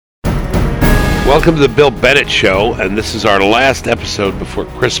Welcome to the Bill Bennett Show, and this is our last episode before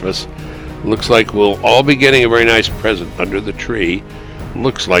Christmas. Looks like we'll all be getting a very nice present under the tree.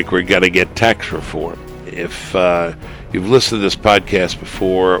 Looks like we're going to get tax reform. If you've listened to this podcast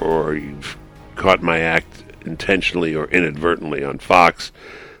before, or you've caught my act intentionally or inadvertently on Fox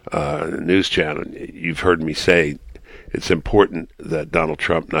news channel, you've heard me say it's important that Donald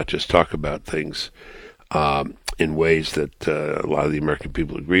Trump not just talk about things in ways that a lot of the American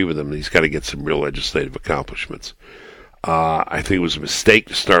people agree with him. He's got to get some real legislative accomplishments. I think it was a mistake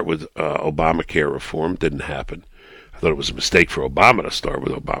to start with Obamacare reform. Didn't happen. I thought it was a mistake for Obama to start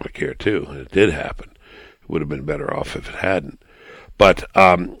with Obamacare, too, and it did happen. It would have been better off if it hadn't. But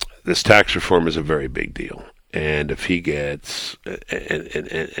this tax reform is a very big deal. And if he gets,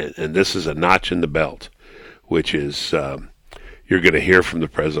 and this is a notch in the belt, which is, you're going to hear from the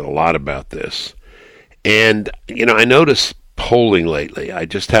president a lot about this. And, I noticed polling lately. I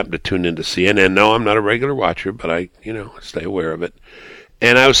just happened to tune into CNN. No, I'm not a regular watcher, but I stay aware of it.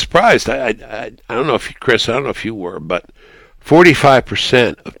 And I was surprised. I don't know if Chris, I don't know if you were, but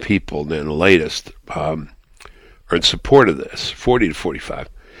 45% of people in the latest are in support of this, 40 to 45,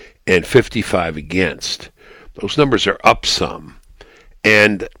 and 55 against. Those numbers are up some.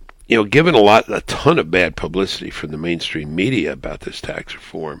 And, given a ton of bad publicity from the mainstream media about this tax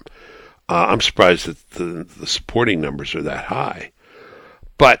reform, I'm surprised that the supporting numbers are that high.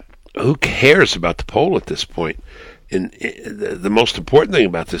 But who cares about the poll at this point? The most important thing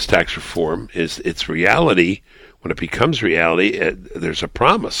about this tax reform is its reality. When it becomes reality, there's a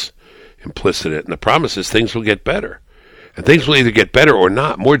promise implicit in it, and the promise is things will get better. And things will either get better or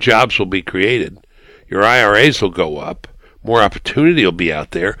not. More jobs will be created. Your IRAs will go up. More opportunity will be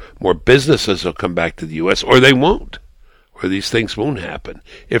out there. More businesses will come back to the U.S., or they won't. Or these things won't happen.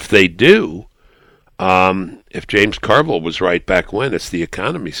 If they do, if James Carville was right back when, it's the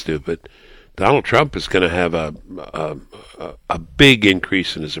economy, stupid, Donald Trump is going to have a big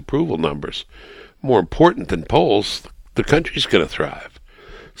increase in his approval numbers. More important than polls, the country's going to thrive.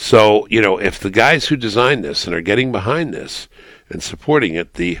 So, if the guys who designed this and are getting behind this and supporting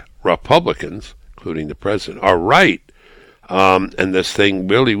it, the Republicans, including the president, are right, and this thing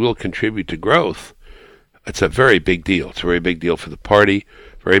really will contribute to growth, it's a very big deal. It's a very big deal for the party,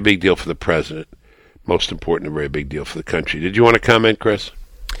 very big deal for the president, most important, a very big deal for the country. Did you want to comment, Chris?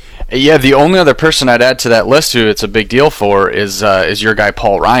 Yeah, the only other person I'd add to that list who it's a big deal for is your guy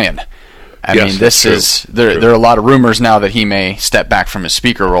Paul Ryan. I mean, this is there are a lot of rumors now that he may step back from his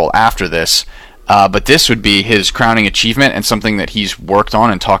speaker role after this, but this would be his crowning achievement and something that he's worked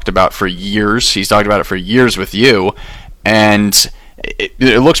on and talked about for years. He's talked about it for years with you, and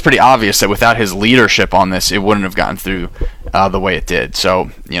it looks pretty obvious that without his leadership on this, it wouldn't have gotten through the way it did.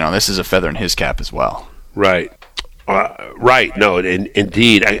 So, this is a feather in his cap as well. Right. Right. No,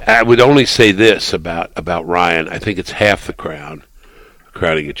 indeed. I would only say this about Ryan. I think it's half the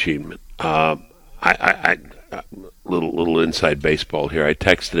crowning achievement. Little inside baseball here. I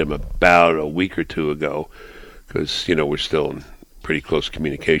texted him about a week or two ago because, we're still in pretty close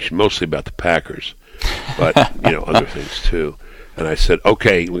communication, mostly about the Packers, but, other things too. And I said,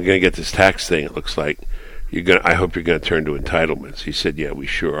 okay, we're going to get this tax thing. It looks like I hope you're going to turn to entitlements. He said, yeah, we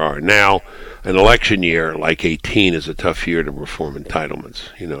sure are. Now, an election year like 18 is a tough year to reform entitlements,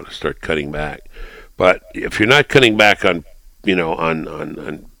 to start cutting back. But if you're not cutting back on,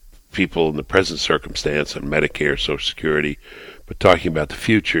 on people in the present circumstance, on Medicare, Social Security, but talking about the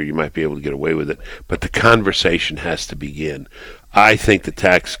future, you might be able to get away with it. But the conversation has to begin. I think the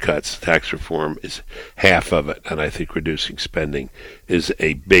tax reform is half of it, and I think reducing spending is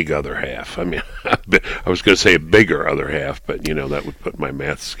a big other half. I mean, I was going to say a bigger other half, but, that would put my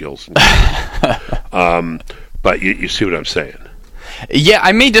math skills in. But you see what I'm saying? Yeah,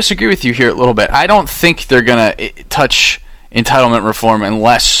 I may disagree with you here a little bit. I don't think they're going to touch entitlement reform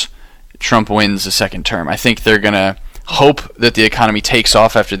unless Trump wins a second term. I think they're going to hope that the economy takes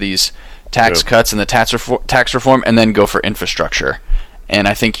off after these tax cuts and the tax reform, and then go for infrastructure. And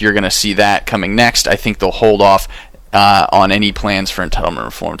I think you're going to see that coming next. I think they'll hold off on any plans for entitlement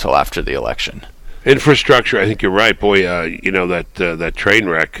reform until after the election. Infrastructure, I think you're right. Boy, that train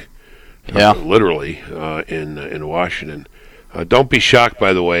wreck, literally, in Washington. Don't be shocked,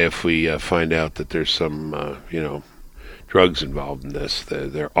 by the way, if we find out that there's some, drugs involved in this.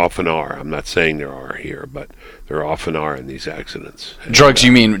 There often are. I'm not saying there are here, but there often are in these accidents. Drugs,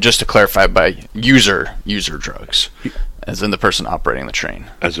 you mean, just to clarify, by user drugs, as in the person operating the train.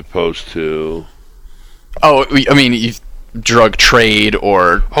 As opposed to... Oh, I mean, drug trade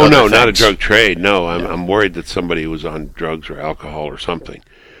or... Oh, no, things. Not a drug trade. No, I'm worried that somebody was on drugs or alcohol or something.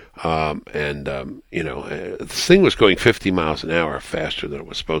 This thing was going 50 miles an hour faster than it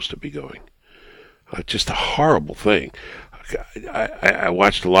was supposed to be going. Just a horrible thing. I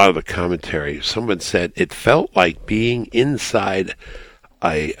watched a lot of the commentary. Someone said it felt like being inside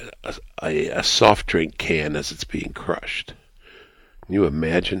a soft drink can as it's being crushed. Can you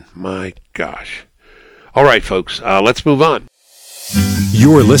imagine? My gosh. All right, folks, let's move on.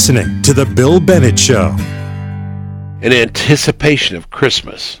 You're listening to The Bill Bennett Show. In anticipation of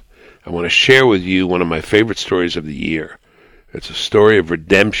Christmas, I want to share with you one of my favorite stories of the year. It's a story of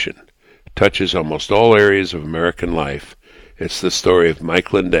redemption. It touches almost all areas of American life. It's the story of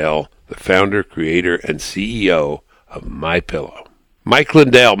Mike Lindell, the founder, creator, and CEO of MyPillow. Mike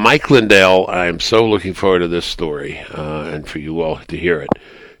Lindell, I am so looking forward to this story, and for you all to hear it,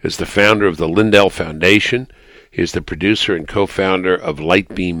 is the founder of the Lindell Foundation. He is the producer and co-founder of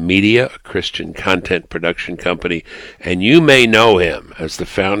Lightbeam Media, a Christian content production company, and you may know him as the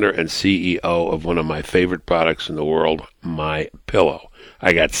founder and CEO of one of my favorite products in the world, MyPillow.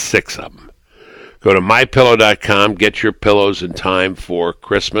 I got 6 of them. Go to MyPillow.com, get your pillows in time for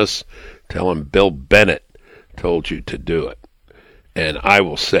Christmas. Tell him Bill Bennett told you to do it. And I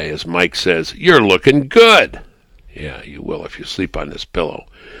will say, as Mike says, you're looking good. Yeah, you will if you sleep on this pillow.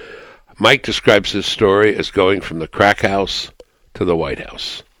 Mike describes his story as going from the crack house to the White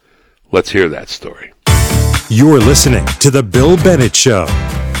House. Let's hear that story. You're listening to The Bill Bennett Show.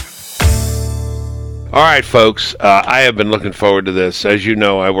 All right, folks, I have been looking forward to this. As you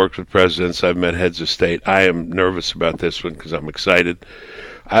know, I worked with presidents. I've met heads of state. I am nervous about this one because I'm excited.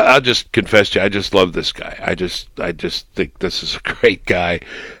 I'll just confess to you, I just love this guy. I just think this is a great guy.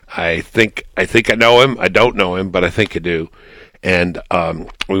 I think I know him. I don't know him, but I think I do. And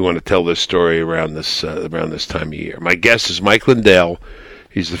we want to tell this story around this time of year. My guest is Mike Lindell.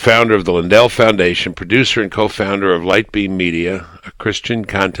 He's the founder of the Lindell Foundation, producer and co-founder of Lightbeam Media, a Christian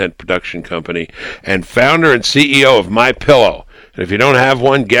content production company, and founder and CEO of MyPillow. And if you don't have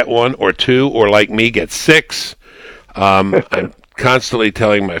one, get one or 2, or like me, get 6. I'm constantly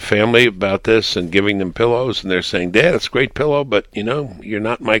telling my family about this and giving them pillows, and they're saying, Dad, it's a great pillow, but, you're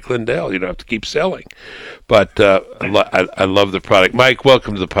not Mike Lindell. You don't have to keep selling. But I love the product. Mike,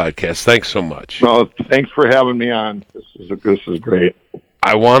 welcome to the podcast. Thanks so much. Well, thanks for having me on. This is great.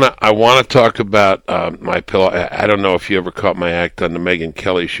 I wanna talk about MyPillow. I don't know if you ever caught my act on the Megyn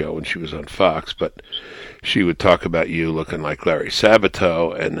Kelly show when she was on Fox, but she would talk about you looking like Larry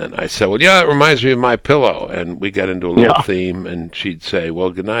Sabato, and then I said, well, yeah, it reminds me of MyPillow, and we got into a little theme, and she'd say,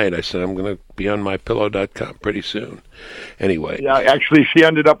 well, good night. I said, I'm going to be on MyPillow.com pretty soon. Anyway. Yeah, actually, she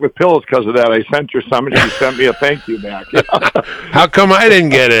ended up with pillows because of that. I sent her some, and she sent me a thank you back. How come I didn't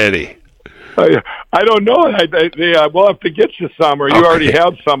get any? I don't know. We'll have to get you some, or you already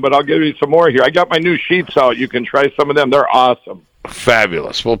have some, but I'll give you some more here. I got my new sheets out. You can try some of them. They're awesome.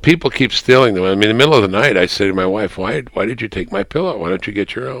 Fabulous. Well, people keep stealing them. I mean, in the middle of the night, I say to my wife, why did you take my pillow? Why don't you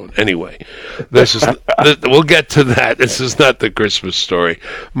get your own? Anyway, we'll get to that. This is not the Christmas story.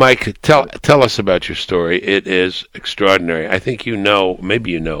 Mike, tell us about your story. It is extraordinary. I think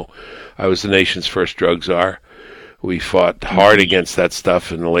maybe I was the nation's first drug czar. We fought hard against that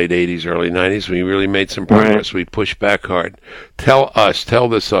stuff in the late 80s, early 90s. We really made some progress. Right. We pushed back hard. Tell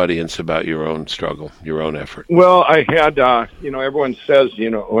this audience about your own struggle, your own effort. Well, I had, everyone says, I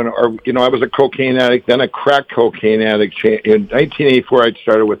was a cocaine addict, then a crack cocaine addict. In 1984, I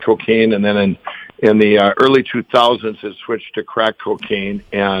started with cocaine, and then in the early 2000s, it switched to crack cocaine,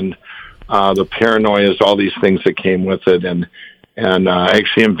 and the paranoia, all these things that came with it, and I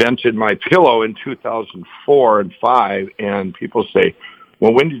actually invented MyPillow in 2004 and 5, and people say,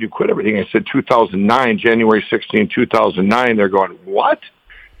 well, when did you quit everything? I said 2009, January 16, 2009. They're going, what?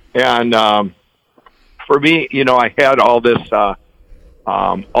 And for me, I had all this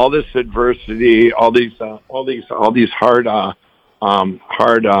adversity, all these hard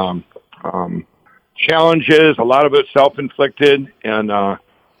challenges, a lot of it self-inflicted, and I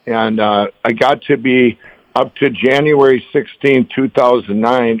got to be up to January 16,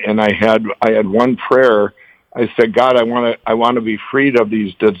 2009, and I had one prayer. I said, God, I want to be freed of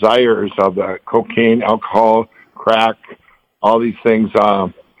these desires of cocaine, alcohol, crack, all these things,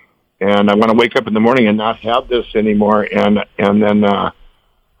 and I want to wake up in the morning and not have this anymore. And then I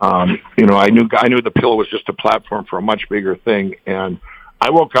knew the pillow was just a platform for a much bigger thing, and I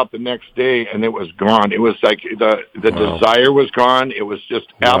woke up the next day and it was gone. It was like the desire was gone. It was just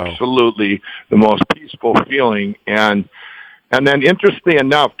absolutely the most peaceful feeling. And then interestingly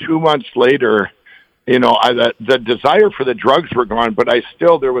enough, 2 months later, the desire for the drugs were gone, but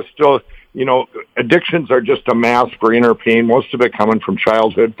there was still, addictions are just a mask for inner pain. Most of it coming from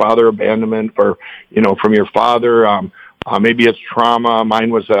childhood, father abandonment, or, from your father. Maybe it's trauma.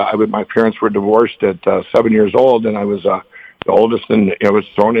 Mine was, my parents were divorced at 7 years old, and I was, the oldest, and I was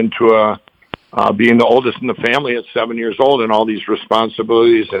thrown into being the oldest in the family at 7 years old and all these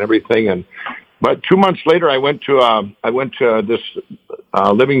responsibilities and everything. But 2 months later, I went to this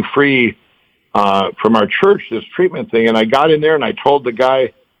Living Free from our church, this treatment thing, and I got in there and I told the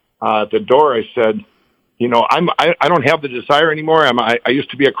guy at the door, I said, I don't have the desire anymore. I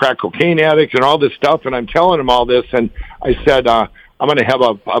used to be a crack cocaine addict and all this stuff, and I'm telling him all this. And I said, I'm going to have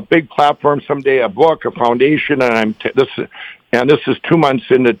a big platform someday, a book, a foundation, and this is 2 months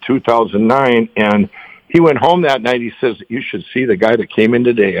into 2009. And he went home that night. He says, "You should see the guy that came in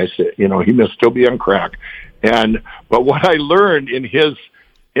today." I said, he must still be on crack. But what I learned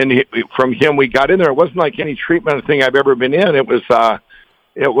from him, we got in there. It wasn't like any treatment thing I've ever been in. It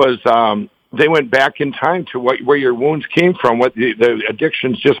was they went back in time to where your wounds came from, what the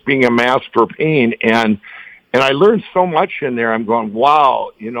addictions just being a mask for pain. And I learned so much in there. I'm going,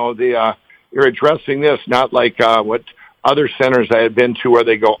 wow, you're addressing this, not like what other centers I had been to where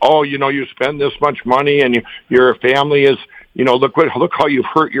they go, oh, you spend this much money and your family is, look how you've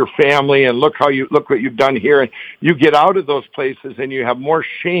hurt your family and look what you've done here. And you get out of those places and you have more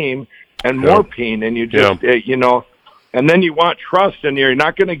shame and more pain, and you just, and then you want trust, and you're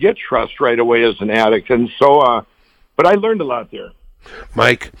not going to get trust right away as an addict. And so, but I learned a lot there.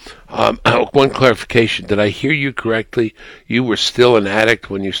 Mike, one clarification. Did I hear you correctly? You were still an addict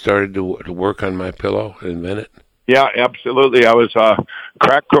when you started to work on My Pillow and invent it? Yeah, absolutely. I was a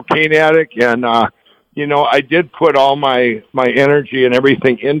crack cocaine addict, and, I did put all my energy and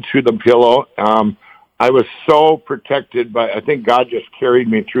everything into the pillow. I was so protected by, I think God just carried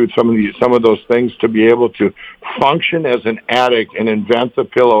me through some of those things to be able to function as an addict and invent the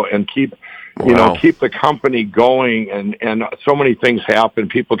pillow and keep the company going. And so many things happened.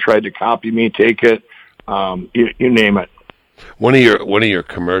 People tried to copy me, take it, you name it. One of your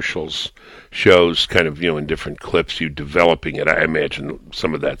commercials shows kind of, in different clips, you developing it. I imagine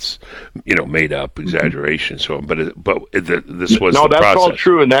some of that's, made up, exaggeration, so on. But this was no, the that's process. all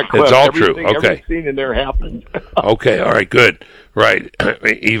true in that clip. It's all true. Okay. Every scene in there happened. Okay. All right. Good. Right.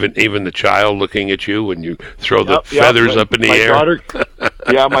 Even the child looking at you when you throw the feathers up in the air.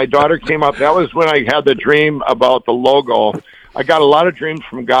 My daughter came up. That was when I had the dream about the logo. I got a lot of dreams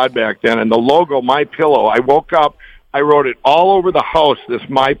from God back then, and the logo, My Pillow. I woke up. I wrote it all over the house, this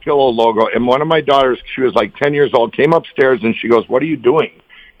My Pillow logo. And one of my daughters, she was like 10 years old, came upstairs and she goes, "What are you doing?"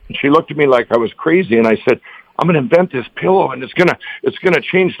 And she looked at me like I was crazy. And I said, "I'm going to invent this pillow, and it's going to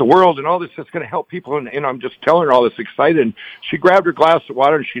change the world and all this. It's going to help people." And I'm just telling her all this excited. And she grabbed her glass of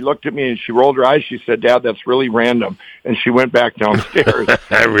water and she looked at me and she rolled her eyes. She said, "Dad, that's really random." And she went back downstairs.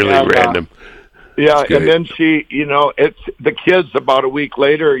 Random. Yeah, and then she, it's the kids about a week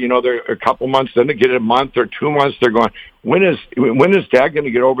later, they're a couple months, then they get a month or 2 months, they're going, when is Dad going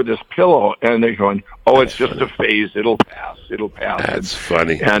to get over this pillow? And they're going, "Oh, it's just a phase. It'll pass. That's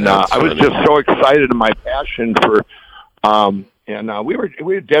funny. And I was just so excited in my passion for, and we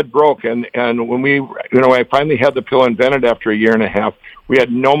were dead broke. And when I finally had the pillow invented after a year and a half, we had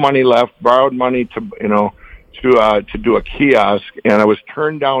no money left, borrowed money to do a kiosk, and I was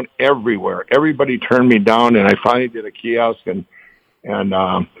turned down everywhere. Everybody turned me down, and I finally did a kiosk, and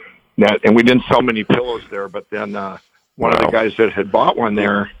we didn't sell many pillows there. But then one of the guys that had bought one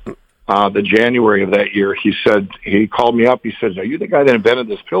there, the January of that year, he called me up. He says, "Are you the guy that invented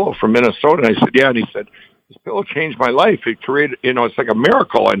this pillow from Minnesota?" And I said, "Yeah." And he said, "This pillow changed my life. It's like a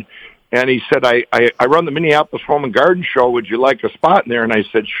miracle." And he said, I run the Minneapolis Home and Garden Show. Would you like a spot in there?" And I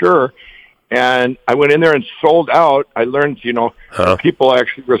said, "Sure." And I went in there and sold out. I learned, people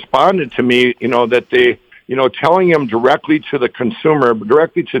actually responded to me, that they, telling them directly to the consumer,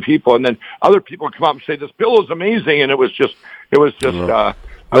 directly to people. And then other people come up and say, "This pillow is amazing." And I was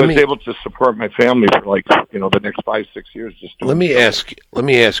able to support my family for the next 5-6 years. Let me ask,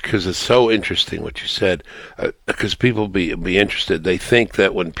 because it's so interesting what you said, because people be interested. They think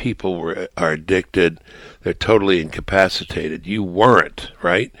that when people are addicted, they're totally incapacitated. You weren't,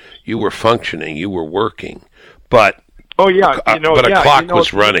 right? You were functioning, you were working, but a clock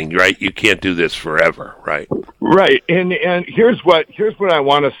was running, right? You can't do this forever, right? Right, and here's what I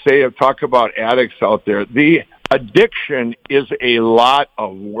want to say. Talk about addicts out there. The addiction is a lot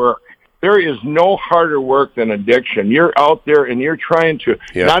of work. There is no harder work than addiction. You're out there and you're trying to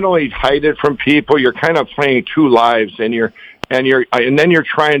not only hide it from people, you're kind of playing two lives, and then you're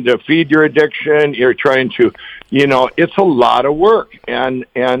trying to feed your addiction. You're trying to, it's a lot of work. And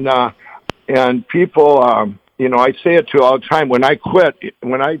people, I say it to all the time. When I quit,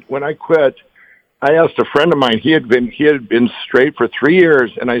 I asked a friend of mine. He had been straight for 3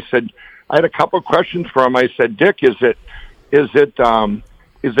 years, and I said, I had a couple of questions for him. I said, "Dick, is it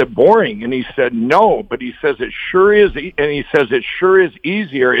is it boring? And he said, no, but he says it sure is. And he says it sure is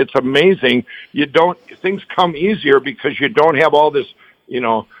easier. It's amazing. Things come easier because you don't have all this,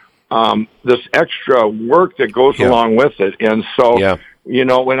 this extra work that goes along with it. And so,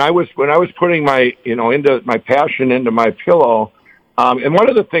 when I was putting my, into my passion into my pillow, and one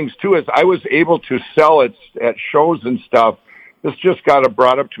of the things too is I was able to sell it at shows and stuff. This just got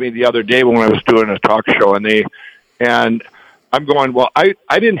brought up to me the other day when I was doing a talk show, and I'm going, well, I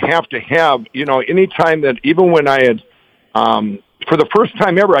didn't have to have, any time that, even when I had, for the first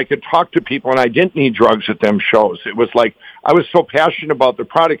time ever, I could talk to people and I didn't need drugs at them shows. It was like, I was so passionate about the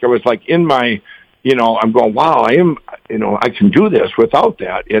product. I was like in my, I'm going, wow, I can do this without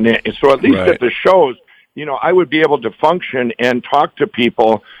that. And so at least at the shows, I would be able to function and talk to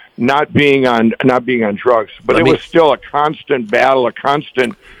people not being on drugs. But it was still a constant battle, a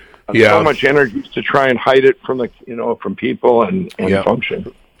constant, so much energy to try and hide it from from people and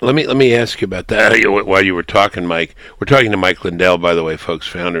function. Let me ask you about that while you were talking, Mike. We're talking to Mike Lindell, by the way, folks,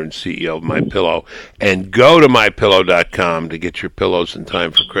 founder and CEO of MyPillow. And go to mypillow.com to get your pillows in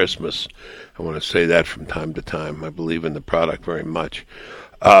time for Christmas. I want to say that from time to time. I believe in the product very much.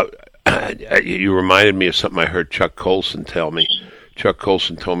 You reminded me of something I heard Chuck Colson tell me. Chuck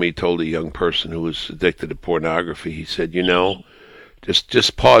Colson told me he told a young person who was addicted to pornography, he said,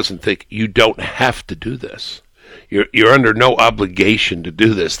 just pause and think, you don't have to do this. You're under no obligation to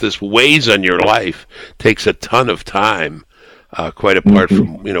do this. This weighs on your life, takes a ton of time, quite apart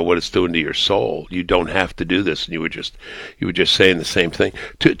from what it's doing to your soul. You don't have to do this, and you were just saying the same thing.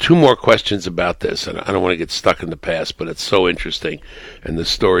 Two more questions about this, and I don't want to get stuck in the past, but it's so interesting, and the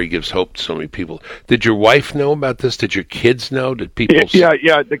story gives hope to so many people. Did your wife know about this? Did your kids know? Did people?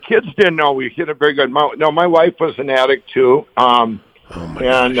 Yeah. The kids didn't know. We hit a very good. My wife was an addict too. We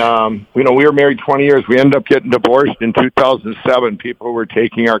were married 20 years. We ended up getting divorced in 2007. People were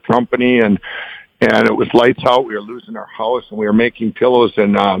taking our company and it was lights out. We were losing our house and we were making pillows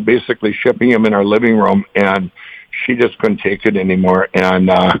and basically shipping them in our living room. And she just couldn't take it anymore. And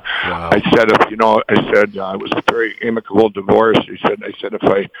I said, it was a very amicable divorce. I said, if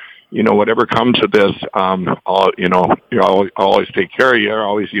I, whatever comes of this, I'll always take care of you.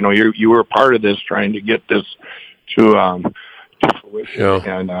 Always, you were a part of this, trying to get this to fruition.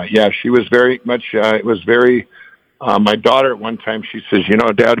 And she was very much. It was very. My daughter at one time, she says,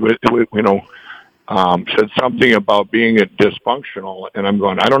 Dad, said something about being dysfunctional, and I'm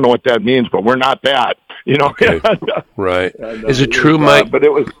going, I don't know what that means, but we're not that. Okay. Right. Is it true, Mike? But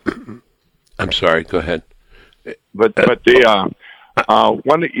it was. I'm sorry. Go ahead. But the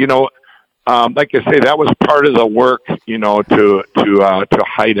one, like I say, that was part of the work, to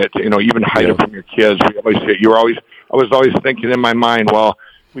hide it, even hide it from your kids. We always say, I was always thinking in my mind, well,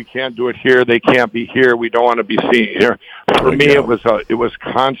 we can't do it here. They can't be here. We don't want to be seen here. For me, it was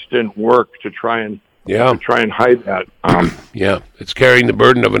constant work to try and hide that. It's carrying the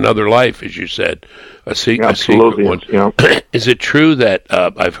burden of another life, as you said, a secret one. Is it true that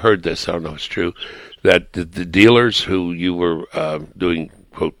I've heard this? I don't know if it's true that the dealers who you were doing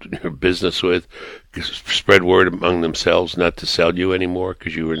quote business with spread word among themselves not to sell you anymore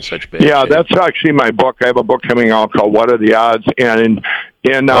because you were in such bad shape? That's actually my book. I have a book coming out called What Are the Odds? And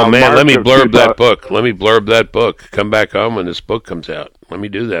let me blurb that book. Let me blurb that book. Come back on when this book comes out. Let me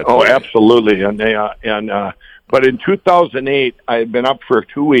do that. Oh, absolutely. But in 2008, I had been up for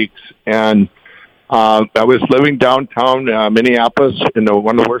 2 weeks, and I was living downtown Minneapolis in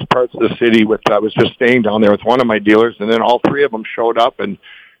one of the worst parts of the city. I was just staying down there with one of my dealers, and then all three of them showed up, and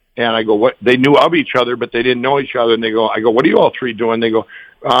I go, what? They knew of each other, but they didn't know each other. And I go, what are you all three doing? They go,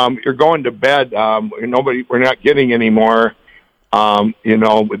 you're going to bed. We're not getting any more.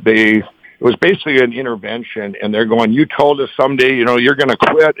 It was basically an intervention, and they're going, you told us someday, you're going to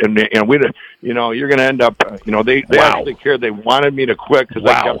quit, and we, you're going to end up, they actually cared. They wanted me to quit because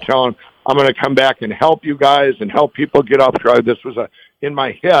I kept telling them, I'm going to come back and help you guys and help people get off drugs. This was in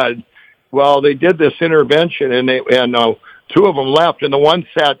my head. Well, they did this intervention, and two of them left, and the one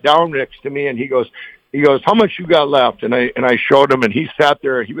sat down next to me, and he goes, how much you got left? And I showed him, and he sat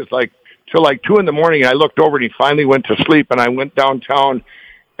there. He was like till like 2 a.m. And I looked over, and he finally went to sleep. And I went downtown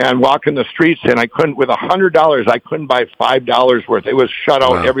and walking the streets, and I couldn't, with $100, I couldn't buy $5 worth. It was shut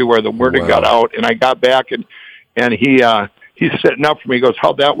out everywhere. The word had got out, and I got back, and he's sitting up for me. He goes,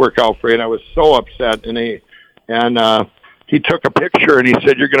 how'd that work out for you? And I was so upset, and he took a picture, and he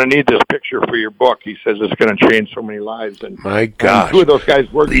said, you're going to need this picture for your book. He says it's going to change so many lives. And my gosh, and two of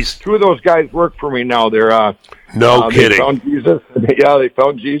those guys work for me now. They're no kidding. They found Jesus. They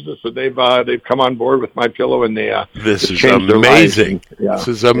found Jesus, and they've come on board with MyPillow, and this is amazing. This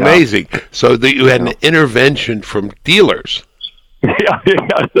is amazing. So you had an intervention from dealers.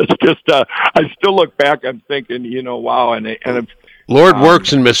 It's just I still look back. I'm thinking, wow, and Lord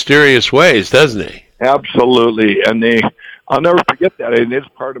works in mysterious ways, doesn't he? Absolutely, and I'll never forget that. And it's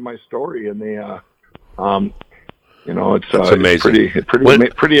part of my story, and it's amazing.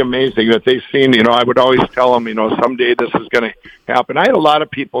 Pretty amazing that they've seen. I would always tell them, someday this is going to happen. I had a lot of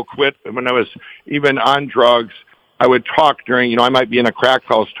people quit when I was even on drugs. I would talk during, I might be in a crack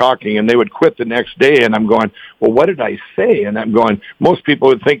house talking, and they would quit the next day, and I'm going, well, what did I say? And I'm going, most people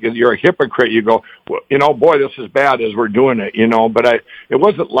would think that you're a hypocrite. You go, well, boy, this is bad as we're doing it, but it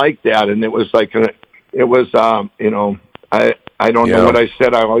wasn't like that, and it was like, I don't know what I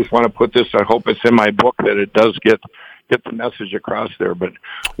said. I always want to put this, I hope it's in my book, that it does get the message across there. But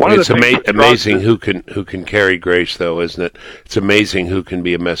it's amazing who can carry grace, though, isn't it? It's amazing who can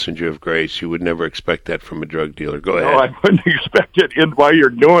be a messenger of grace. You would never expect that from a drug dealer. Go ahead. No, I wouldn't expect it while you're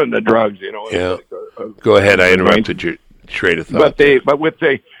doing the drugs. Yeah. Go ahead. I interrupted your train of thought. But with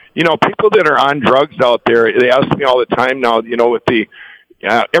people that are on drugs out there, they ask me all the time now. With the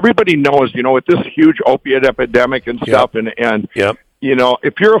everybody knows, with this huge opiate epidemic and stuff, and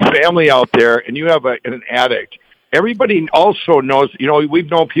if you're a family out there and you have an addict. Everybody also knows, we've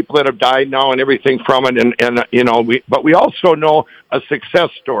known people that have died now and everything from it, but we also know a success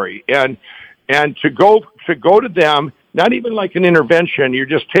story, and to go to them, not even like an intervention. You're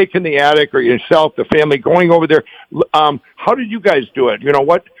just taking the addict or yourself, the family, going over there. How did you guys do it?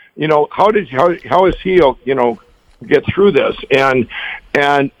 How is he, get through this? And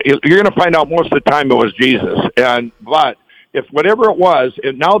you're going to find out most of the time it was Jesus, but. If whatever it was,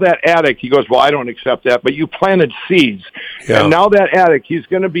 and now that addict, he goes, well, I don't accept that, but you planted seeds. Yeah. And now that addict, he's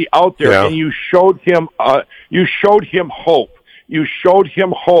going to be out there, and you showed him hope. You showed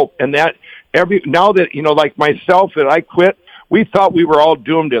him hope. And that now that, like myself, that I quit, we thought we were all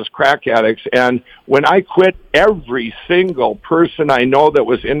doomed as crack addicts. And when I quit, every single person I know that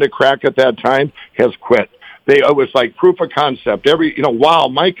was into crack at that time has quit. It was like proof of concept. Wow,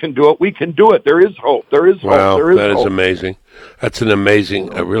 Mike can do it. We can do it. There is hope. There is hope. Wow, there is that hope. Is amazing. That's a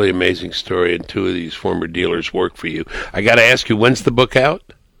really amazing story, and two of these former dealers work for you. I got to ask you, when's the book out?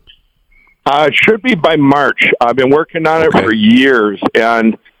 It should be by March. I've been working on it for years,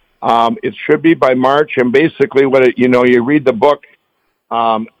 and it should be by March. And basically, you read the book.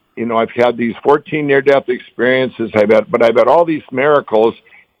 I've had these 14 near-death experiences. I've had all these miracles.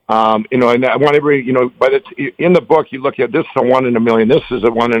 And I want everybody, but in the book, you look at this is a 1 in a million. This is a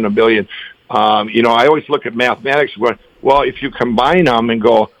 1 in a billion. I always look at mathematics. Well, if you combine them and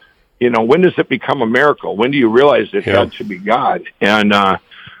go, when does it become a miracle? When do you realize it had to be God? And all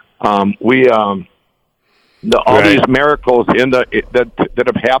these miracles that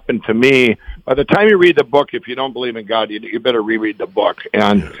have happened to me. By the time you read the book, if you don't believe in God, you better reprint the book.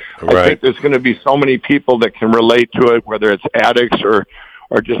 And I think there's going to be so many people that can relate to it, whether it's addicts or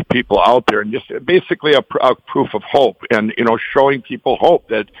just people out there, and just basically a proof of hope, and showing people hope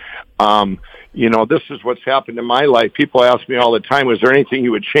that this is what's happened in my life. People ask me all the time, was there anything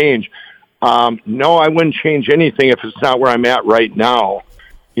you would change? No, I wouldn't change anything if it's not where I'm at right now.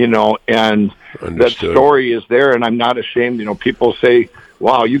 And Understood. That story is there, and I'm not ashamed. People say,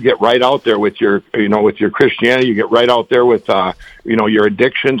 wow, you get right out there with your Christianity. You get right out there with, your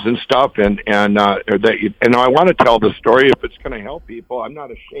addictions and stuff. And I want to tell the story if it's going to help people. I'm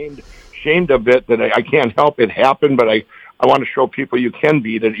not ashamed of it, that I can't help it happen, but I want to show people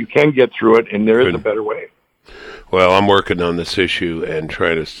that you can get through it, and there is a better way. Well, I'm working on this issue and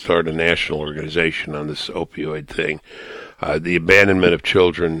trying to start a national organization on this opioid thing. The abandonment of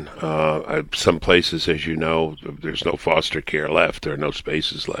children, some places, as you know, there's no foster care left. There are no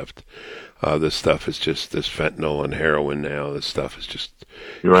spaces left. This stuff is just this fentanyl and heroin now. This stuff is just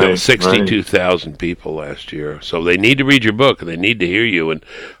killed 62,000 people last year. So they need to read your book, and they need to hear you, and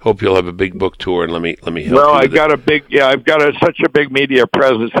hope you'll have a big book tour, and let me help you. Well, I've got such a big media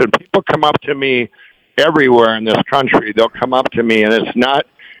presence, and people come up to me everywhere in this country. They'll come up to me, and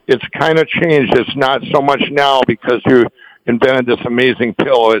it's kind of changed. It's not so much now because you invented this amazing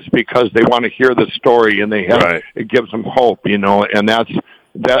pill. It's because they want to hear the story, and it gives them hope, and that's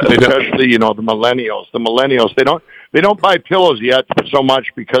especially, the millennials. The millennials, they don't buy pillows yet so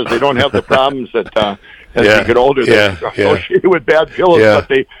much because they don't have the problems that as they get older they're associated with bad pillows, but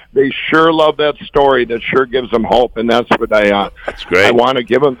they sure love that story. That sure gives them hope, and that's what that's great. I want to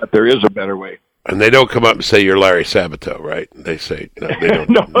give them, that there is a better way. And they don't come up and say you're Larry Sabato, right? They say no. They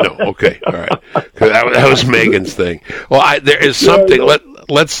don't. No. Okay, all right. That was Megan's thing. Well, there is something.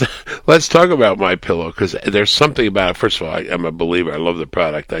 Let's talk about My Pillow, because there's something about it. First of all, I'm a believer. I love the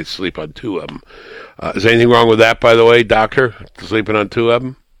product. I sleep on 2 of them. Is there anything wrong with that, by the way, doctor? Sleeping on 2 of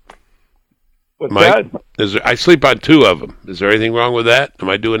them? What's Mike, that? I sleep on 2 of them. Is there anything wrong with that? Am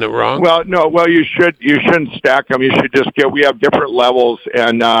I doing it wrong? Well, no. Well, you shouldn't stack them. You should just get. We have different levels,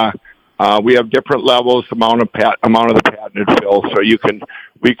 and we have different levels amount of the patented fill. So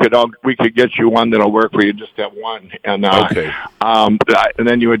we could get you one that'll work for you. Just have one, and okay. And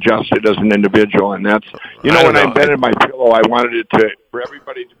then you adjust it as an individual, and that's when I invented my pillow, I wanted it for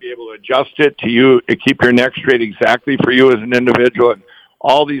everybody to be able to adjust it to you, to keep your neck straight exactly for you as an individual, and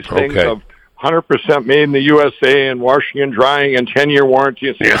all these things of 100% made in the USA and washing and drying and 10-year warranty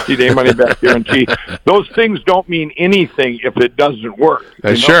and 60-day money-back guarantee. Those things don't mean anything if it doesn't work.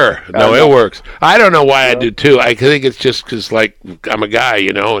 Sure. No, it works. I don't know why I do too. I think it's just because, like, I'm a guy,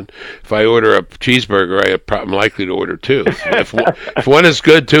 and if I order a cheeseburger, I'm likely to order 2. If one is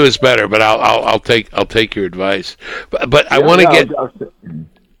good, 2 is better. But I'll take your advice. But I want to get.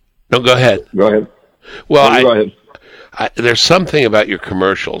 No, go ahead. Go ahead. Well, go ahead. There's something about your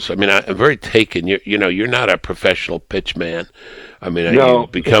commercials. I mean, I'm very taken. You're not a professional pitch man. I mean, you've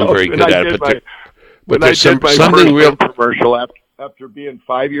become very good at it. But there's something real commercial after being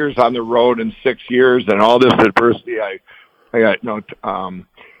 5 years on the road and 6 years and all this adversity. I got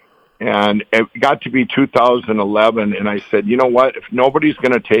and it got to be 2011, and I said, you know what? If nobody's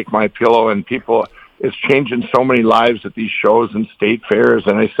going to take my pillow, and people, it's changing so many lives at these shows and state fairs,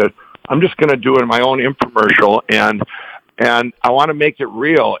 and I said, I'm just going to do it in my own infomercial, and I want to make it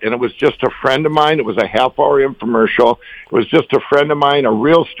real. And it was just a friend of mine. It was a half-hour infomercial. It was just a friend of mine, a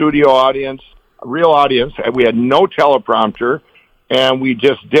real studio audience, and we had no teleprompter, and we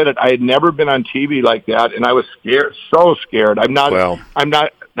just did it. I had never been on TV like that, and I was scared, so scared. I'm not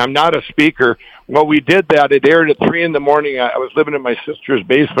a speaker. Well, we did that. It aired at 3 a.m. I was living in my sister's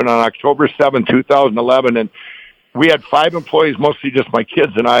basement on October 7, 2011, and we had 5 employees, mostly just my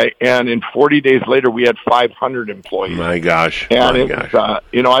kids and I, and in 40 days later, we had 500 employees. My gosh. And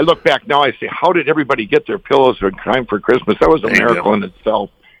I look back now, I say, how did everybody get their pillows in time for Christmas? That was a miracle in itself.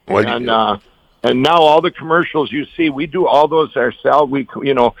 And now all the commercials you see, we do all those ourselves. I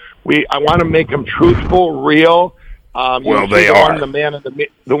want to make them truthful, real. They are. The man in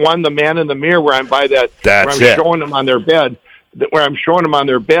the mirror, where I'm by that, That's where I'm showing them on their bed. Where I'm showing them on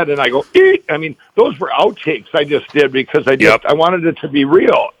their bed, and I go, eat. I mean, those were outtakes I just did because I wanted it to be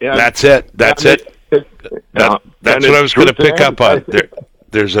real. And that's it. That's it. That's what I was going to pick up on.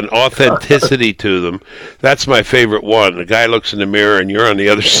 There's an authenticity to them. That's my favorite one. The guy looks in the mirror, and you're on the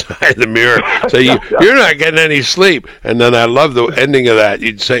other side of the mirror. So you're not getting any sleep. And then I love the ending of that.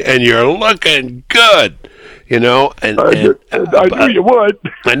 You'd say, and you're looking good. I knew you would.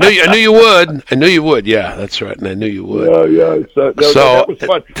 I knew you would. Yeah, that's right. And I knew you would. Yeah. So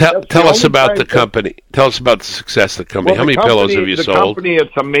tell us about the company. Tell us about the success of the company. How many pillows have you sold? The company,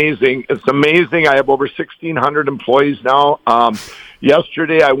 it's amazing. It's amazing. I have over 1,600 employees now.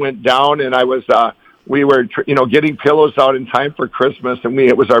 Yesterday I went down and I was, we were, getting pillows out in time for Christmas, and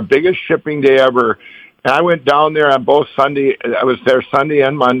it was our biggest shipping day ever. And I went down there on both Sunday. I was there Sunday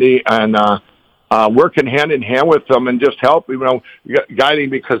and Monday, and working hand in hand with them and just help, guiding,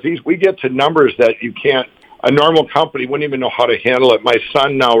 because we get to numbers that a normal company wouldn't even know how to handle it. My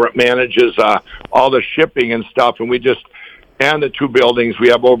son now manages all the shipping and stuff, and and the 2 buildings. We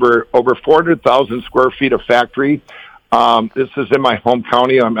have over 400,000 square feet of factory. This is in my home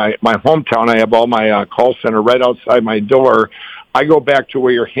county. My hometown. I have all my call center right outside my door. I go back to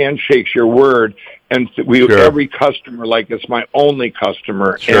where your hand shakes your word, and every customer like it's my only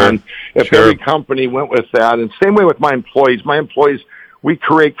customer. Sure. And if every company went with that, and same way with my employees. My employees, we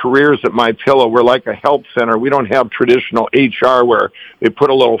create careers at My Pillow. We're like a help center. We don't have traditional HR where they put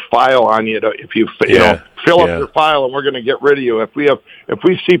a little file on you if you fill up your file, and we're going to get rid of you. If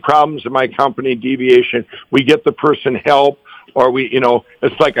we see problems in my company, deviation, we get the person help. Or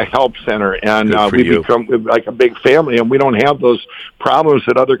it's like a help center, and we become like a big family, and we don't have those problems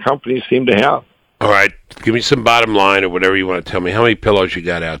that other companies seem to have. All right, give me some bottom line or whatever you want to tell me. How many pillows you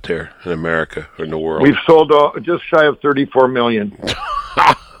got out there in America or in the world? We've sold just shy of 34 million.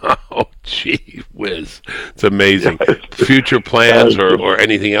 Oh, gee whiz. It's amazing. Future plans or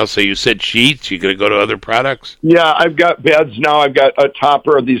anything else? So you said sheets. You going to go to other products? Yeah, I've got beds now. I've got a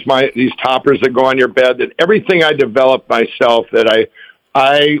topper of these toppers that go on your bed. And everything I developed myself that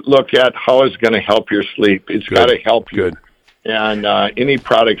I look at how it's going to help your sleep. It's got to help you. Good. And any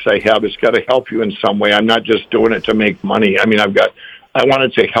products I have, it's got to help you in some way. I'm not just doing it to make money. I mean, I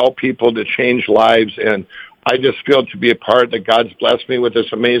wanted to help people, to change lives, and I just feel to be a part that God's blessed me with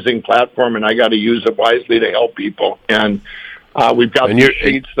this amazing platform, and I got to use it wisely to help people. And we've got these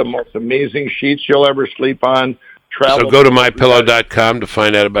sheets, the most amazing sheets you'll ever sleep on. So go to mypillow.com to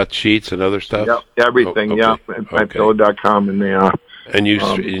find out about sheets and other stuff? Yep, everything, mypillow.com. And And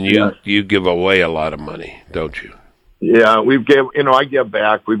you give away a lot of money, don't you? Yeah, I give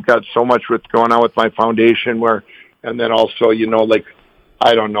back. We've got so much going on with my foundation and then also,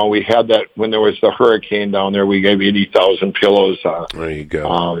 I don't know, we had that when there was the hurricane down there, we gave 80,000 pillows. There you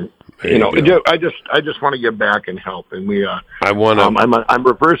go. I just want to give back and help. And I'm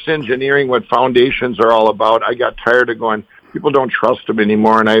reverse engineering what foundations are all about. I got tired of going, people don't trust them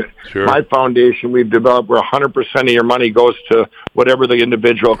anymore. And my foundation, we've developed where 100% of your money goes to whatever the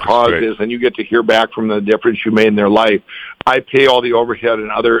individual cause is, and you get to hear back from the difference you made in their life. I pay all the overhead,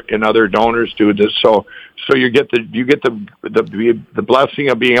 and other donors do this. So you get the blessing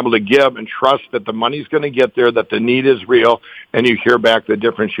of being able to give and trust that the money's going to get there, that the need is real, and you hear back the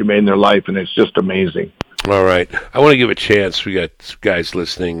difference you made in their life, and it's just amazing. All right. I want to give a chance. We got guys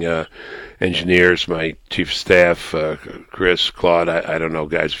listening, engineers, my chief of staff, Chris, Claude. I don't know,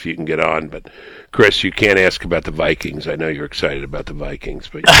 guys, if you can get on, but Chris, you can't ask about the Vikings. I know you're excited about the Vikings,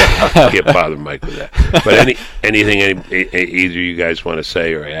 but you can't bother Mike with that. But anything either you guys want to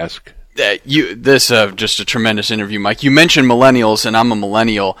say or ask? Just a tremendous interview, Mike. You mentioned millennials, and I'm a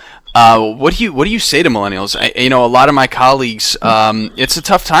millennial. What do you say to millennials? A lot of my colleagues, it's a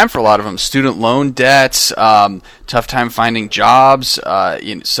tough time for a lot of them. Student loan debts, tough time finding jobs,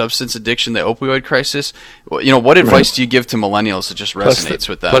 substance addiction, the opioid crisis. What advice do you give to millennials that just resonates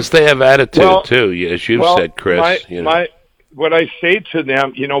with them? Plus, they have attitude too, as you've said, Chris. What I say to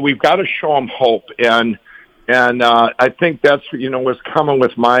them, we've got to show them hope, and I think that's what's coming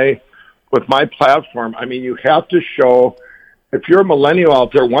with my platform. I mean, you have to show. If you're a millennial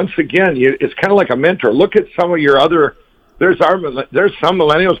out there, once again, it's kind of like a mentor. Look at some of your other. There's some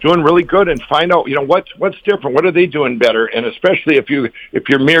millennials doing really good, and find out what's different. What are they doing better? And especially if you're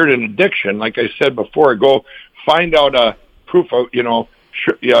mirrored in addiction, like I said before, go find out a proof of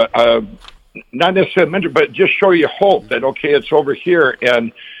not necessarily a mentor, but just show you hope that it's over here,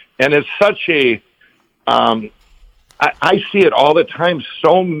 and it's such a. I see it all the time.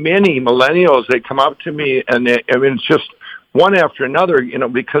 So many millennials, they come up to me, and it's just one after another,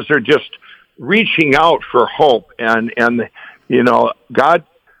 because they're just reaching out for hope, and God's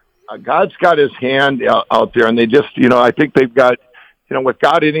got His hand out there, and they just, I think they've got, with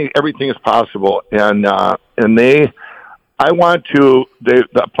God, everything is possible, and I want to the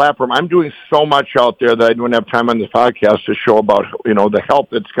platform. I'm doing so much out there that I don't have time on this podcast to show about, the help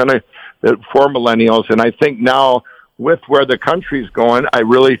that's for millennials, and I think now with where the country's going, I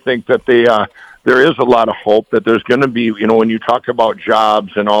really think that there is a lot of hope that there's going to be, when you talk about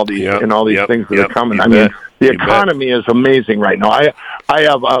jobs and all these things that are coming. I mean, the economy is amazing right now. I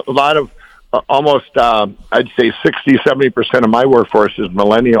have a lot of almost, I'd say 60-70% of my workforce is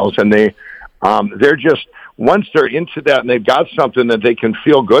millennials, and they're just, once they're into that and they've got something that they can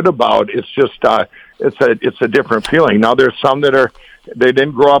feel good about, it's just, it's a different feeling. Now there's some that they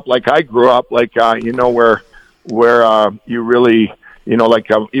didn't grow up like I grew up, like, where you really,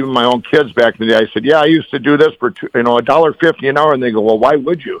 even my own kids back in the day, I said, I used to do this for $1.50 an hour, and they go, well, why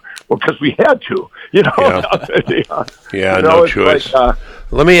would you? Well, because we had to, no choice. Like,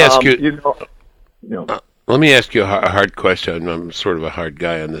 let me ask you. Let me ask you a hard question. I'm sort of a hard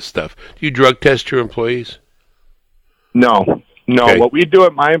guy on this stuff. Do you drug test your employees? No. Okay. What we do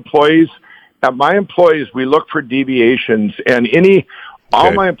at my employees, we look for deviations, and all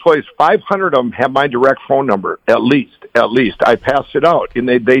my employees, 500 of them have my direct phone number, at least. I pass it out. And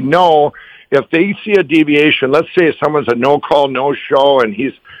they know if they see a deviation, let's say someone's a no-call, no-show, and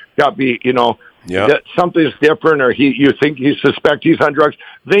he's got that something's different, or you suspect he's on drugs,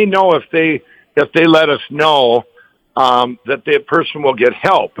 they know if they let us know that the person will get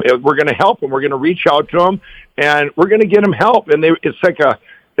help. We're going to help them. We're going to reach out to them, and we're going to get them help. And it's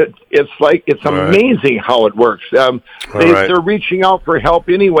amazing how it works. They're reaching out for help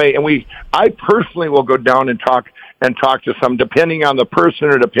anyway, and I personally will go down and talk to some, depending on the person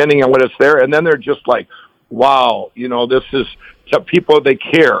or depending on what it's there, and then they're just like, wow, this is people, they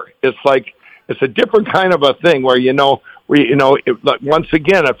care. It's like it's a different kind of a thing where once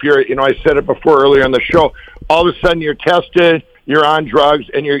again, if you're I said it before earlier on the show, all of a sudden you're tested, you're on drugs,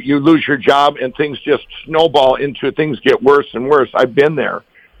 and you lose your job, and things just snowball into things get worse and worse. I've been there.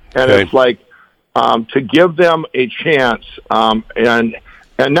 And it's like to give them a chance,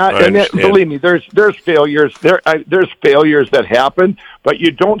 believe me, there's failures. There's failures that happen, but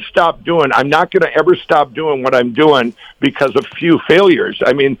you don't stop doing. I'm not going to ever stop doing what I'm doing because of few failures.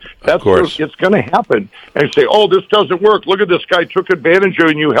 I mean, it's going to happen. And you say, "Oh, this doesn't work. Look at this guy took advantage of you,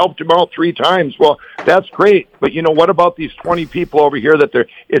 and you helped him out 3 times." Well, that's great, but what about these 20 people over here that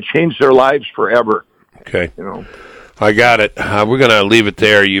it changed their lives forever? Okay. I got it. We're going to leave it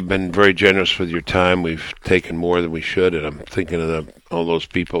there. You've been very generous with your time. We've taken more than we should, and I'm thinking of all those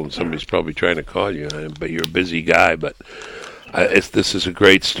people, and somebody's probably trying to call you. But you're a busy guy. But this is a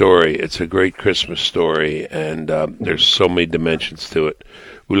great story. It's a great Christmas story, and there's so many dimensions to it.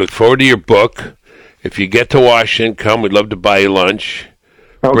 We look forward to your book. If you get to Washington, come. We'd love to buy you lunch.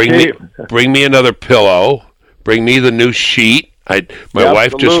 Okay. Bring me another pillow. Bring me the new sheet. My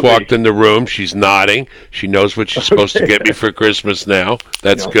wife just walked in the room. She's nodding. She knows what she's supposed to get me for Christmas now.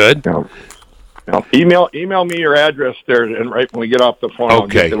 That's good. Yeah. Email me your address there, and right when we get off the phone, I'll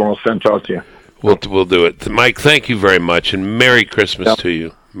get them all sent out to you. We'll do it. Mike, thank you very much, and Merry Christmas to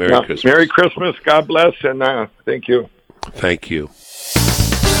you. Merry Christmas. Merry Christmas. God bless, and thank you. Thank you.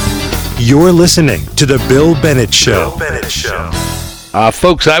 You're listening to The Bill Bennett Show.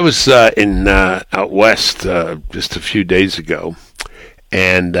 Folks, I was out west just a few days ago,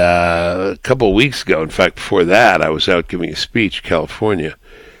 and a couple of weeks ago, in fact, before that, I was out giving a speech in California,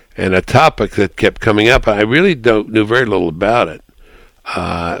 and a topic that kept coming up, I really knew very little about it,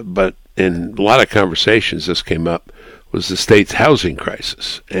 but in a lot of conversations this came up, was the state's housing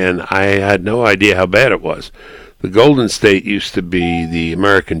crisis, and I had no idea how bad it was. The Golden State used to be the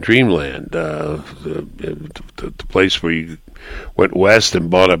American dreamland, the place where you went west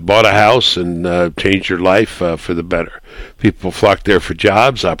and bought a house and changed your life for the better. People flocked there for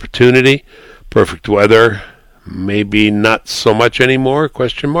jobs, opportunity, perfect weather. Maybe not so much anymore? ?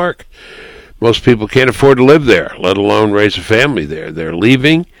 Most people can't afford to live there, let alone raise a family there. They're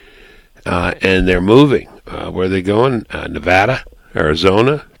leaving and they're moving. Where are they going? Nevada,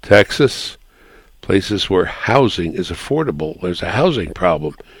 Arizona, Texas. Places where housing is affordable. There's a housing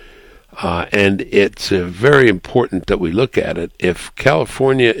problem. And it's very important that we look at it. If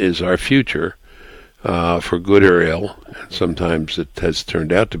California is our future, for good or ill, and sometimes it has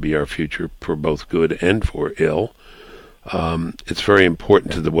turned out to be our future for both good and for ill, it's very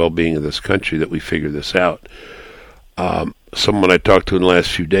important to the well-being of this country that we figure this out. Someone I talked to in the last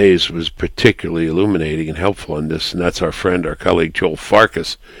few days was particularly illuminating and helpful on this, and that's our friend, our colleague, Joel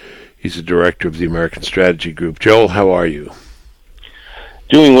Farkas. He's the director of the American Strategy Group. Joel, how are you?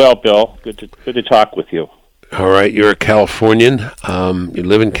 Doing well, Bill. Good to talk with you. All right, you're a Californian. You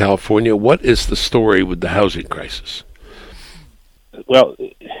live in California. What is the story with the housing crisis? Well,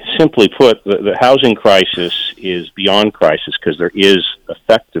 simply put, the housing crisis is beyond crisis because there is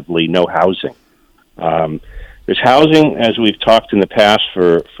effectively no housing. There's housing, as we've talked in the past,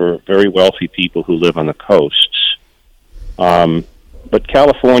 for very wealthy people who live on the coasts. But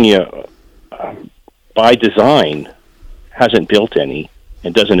California, by design, hasn't built any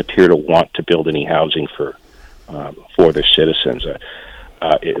and doesn't appear to want to build any housing for their citizens.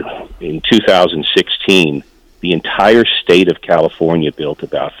 In 2016, the entire state of California built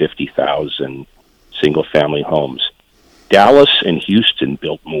about 50,000 single-family homes. Dallas and Houston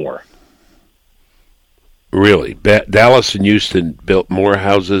built more. Really? Dallas and Houston built more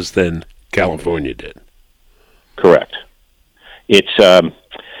houses than California did? Correct. It's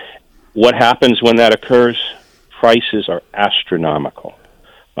what happens when that occurs. Prices are astronomical.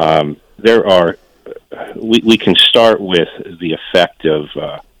 We can start with the effect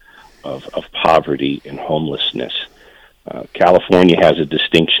of poverty and homelessness. California has a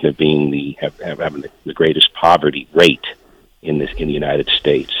distinction of being having the greatest poverty rate in the United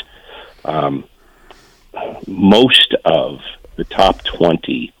States. Most of the top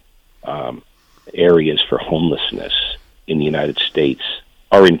 20 areas for homelessness in the United States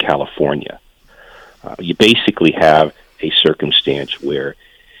are in California. You basically have a circumstance where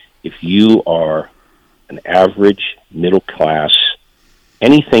if you are an average middle class,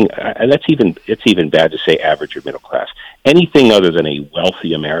 anything, it's even bad to say average or middle class, anything other than a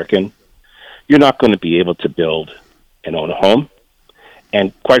wealthy American, you're not going to be able to build and own a home.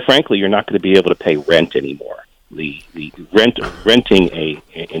 And quite frankly, you're not going to be able to pay rent anymore. The renting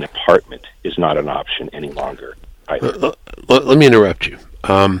an apartment is not an option any longer either. Let me interrupt you.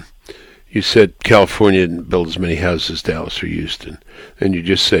 You said California didn't build as many houses as Dallas or Houston, and you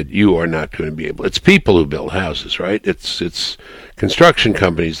just said you are not going to be able. It's people who build houses, right? It's construction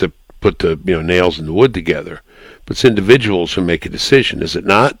companies that put the nails in the wood together, but it's individuals who make a decision, is it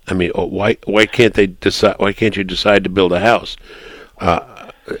not? I mean, why can't they decide? Why can't you decide to build a house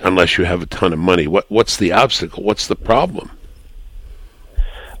unless you have a ton of money? What's the obstacle? What's the problem?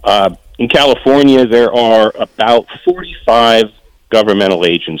 In California, there are about 45 governmental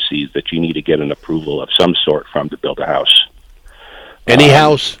agencies that you need to get an approval of some sort from to build a house. Any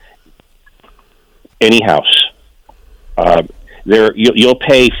house? Any house. You'll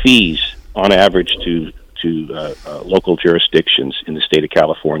pay fees on average to local jurisdictions in the state of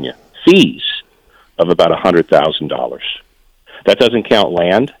California. Fees of about $100,000. That doesn't count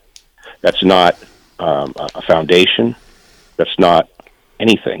land. That's not a foundation. That's not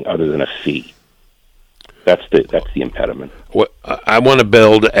anything other than a fee. That's the impediment. What I want to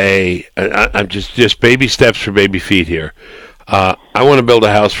build I'm just baby steps for baby feet here. I want to build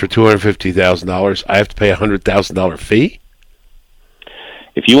a house for $250,000. I have to pay $100,000 fee.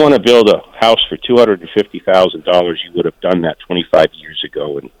 If you want to build a house for $250,000, you would have done that 25 years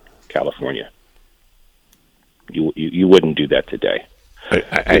ago in California. You wouldn't do that today.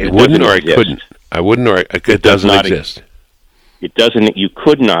 I wouldn't, or exist. I couldn't. I wouldn't, or it doesn't exist. It doesn't. You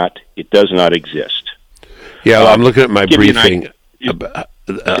could not. It does not exist. Yeah, I'm looking at my briefing. A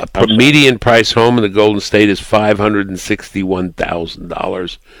median price home in the Golden State is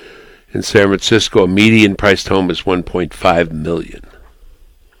 $561,000. In San Francisco, a median priced home is $1.5 million.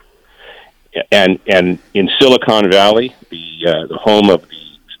 And in Silicon Valley, the home of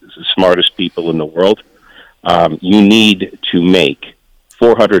the smartest people in the world, you need to make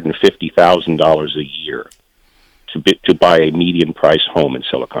 $450,000 a year to buy a median price home in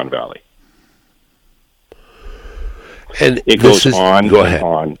Silicon Valley. And it goes on and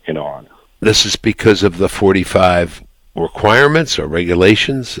on and on. This is because of the 45 requirements or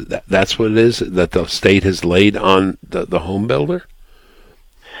regulations. That's what it is that the state has laid on the home builder.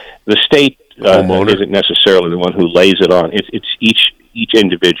 The state isn't necessarily the one who lays it on. It's each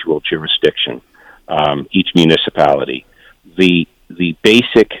individual jurisdiction, each municipality. The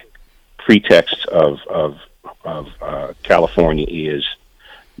basic pretext of California is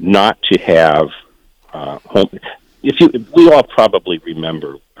not to have home. We all probably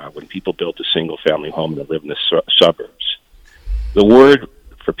remember when people built a single-family home that lived in the suburbs. The word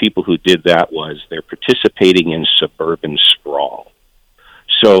for people who did that was they're participating in suburban sprawl.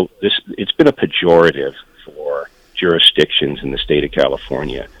 So it's been a pejorative for jurisdictions in the state of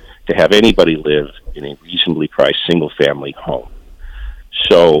California to have anybody live in a reasonably priced single-family home.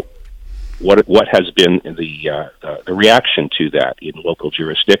 So what has been the reaction to that in local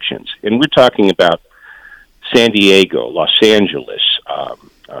jurisdictions? And we're talking about San Diego, Los Angeles,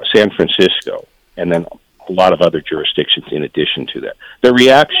 San Francisco, and then a lot of other jurisdictions in addition to that. The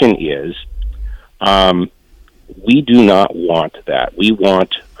reaction is, we do not want that. We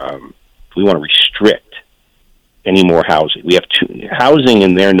want to restrict any more housing. We have housing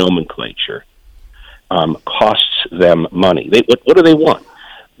in their nomenclature costs them money. What do they want?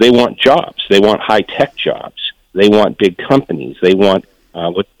 They want jobs. They want high-tech jobs. They want big companies. They want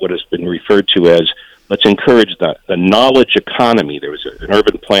what has been referred to as, let's encourage the knowledge economy. There was an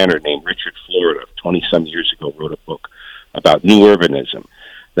urban planner named Richard Florida, 20-some years ago, wrote a book about new urbanism.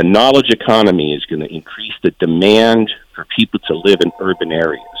 The knowledge economy is going to increase the demand for people to live in urban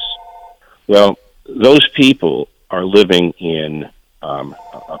areas. Well, those people are living in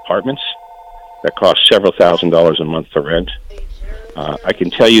apartments that cost several $1,000s a month to rent. I can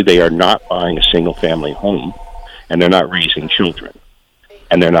tell you they are not buying a single-family home, and they're not raising children.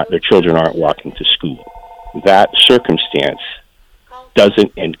 And their children aren't walking to school. That circumstance does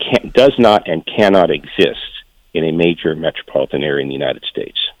not and cannot exist in a major metropolitan area in the United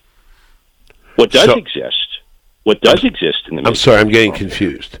States. What does exist in the... I'm sorry, I'm getting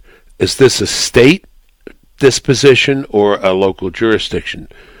confused. Is this a state disposition or a local jurisdiction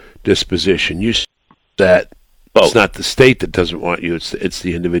disposition? You said that it's not the state that doesn't want you, it's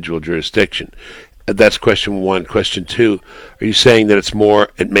the individual jurisdiction. That's question one. Question two, are you saying that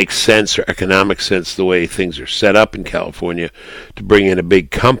it makes sense or economic sense the way things are set up in California to bring in a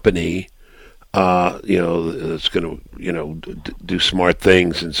big company, that's going to, do smart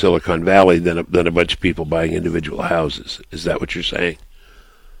things in Silicon Valley than a bunch of people buying individual houses? Is that what you're saying?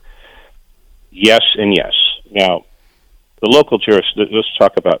 Yes and yes. Now, the local let's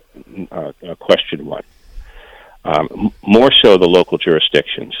talk about question one. More so the local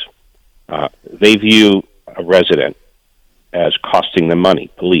jurisdictions. They view a resident as costing them money: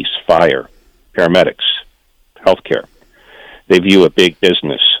 police, fire, paramedics, healthcare. They view a big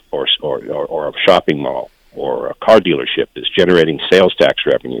business or a shopping mall or a car dealership as generating sales tax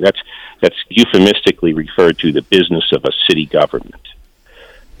revenue. That's euphemistically referred to the business of a city government.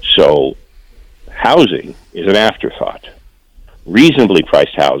 So housing is an afterthought. Reasonably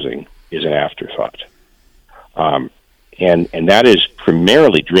priced housing is an afterthought. And that is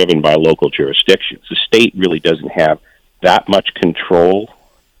primarily driven by local jurisdictions. The state really doesn't have that much control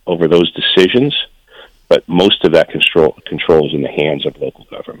over those decisions, but most of that control is in the hands of local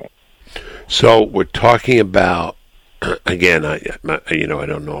government. So we're talking about, again, I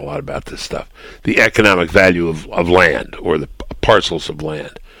don't know a lot about this stuff, the economic value of land or the parcels of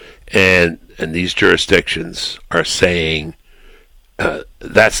land. And these jurisdictions are saying,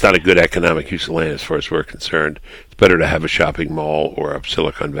 that's not a good economic use of land as far as we're concerned. It's better to have a shopping mall or a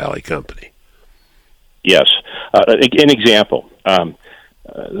Silicon Valley company. Yes. An example,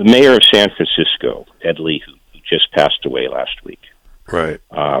 the mayor of San Francisco, Ed Lee, who just passed away last week. Right.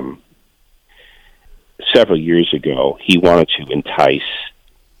 Several years ago, he wanted to entice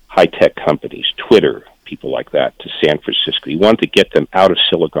high-tech companies, Twitter, people like that, to San Francisco. He wanted to get them out of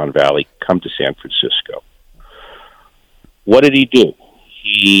Silicon Valley, come to San Francisco. What did he do?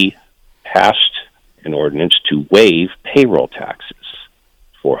 He passed an ordinance to waive payroll taxes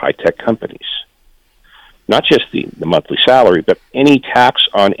for high-tech companies. Not just the monthly salary, but any tax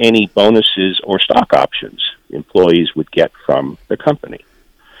on any bonuses or stock options employees would get from the company.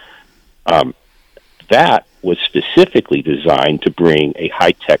 That was specifically designed to bring a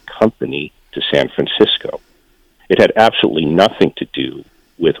high-tech company to San Francisco. It had absolutely nothing to do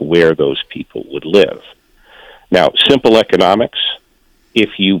with where those people would live. Now, simple economics,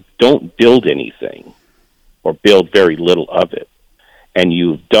 if you don't build anything or build very little of it, and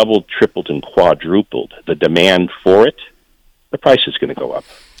you've doubled, tripled, and quadrupled the demand for it, the price is going to go up.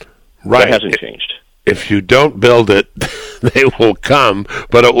 Right. That hasn't changed. If you don't build it, they will come,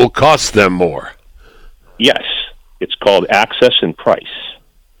 but it will cost them more. Yes. It's called access and price.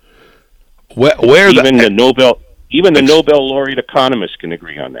 Even the Nobel laureate economists can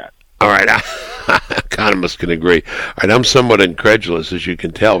agree on that. All right, economists can agree. All right, I'm somewhat incredulous, as you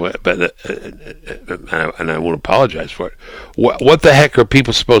can tell, but and I won't apologize for it. What the heck are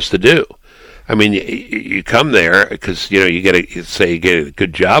people supposed to do? I mean, you come there because you get a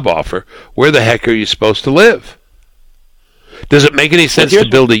good job offer. Where the heck are you supposed to live? Does it make any sense to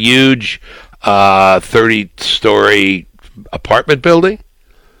build a huge 30-story apartment building?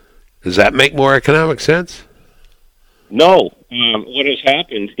 Does that make more economic sense? No. What has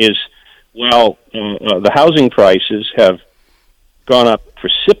happened is, the housing prices have gone up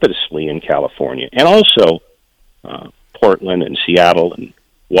precipitously in California, and also Portland and Seattle and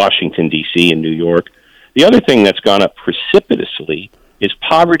Washington, D.C. and New York. The other thing that's gone up precipitously is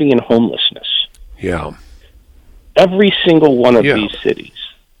poverty and homelessness. Yeah. Every single one of these cities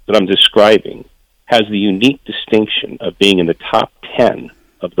that I'm describing has the unique distinction of being in the top 10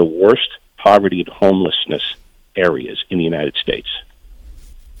 of the worst poverty and homelessness areas in the United States.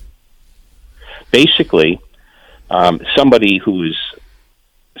 Basically, somebody who is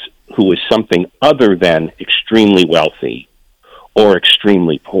something other than extremely wealthy or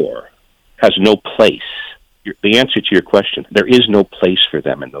extremely poor has no place. The answer to your question, there is no place for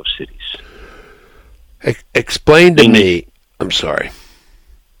them in those cities. Explain to me. I'm sorry.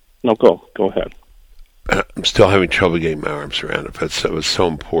 No, go ahead. I'm still having trouble getting my arms around it, but it was so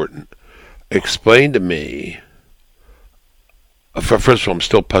important. Explain to me. First of all, I'm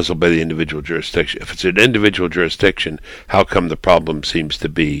still puzzled by the individual jurisdiction. If it's an individual jurisdiction, how come the problem seems to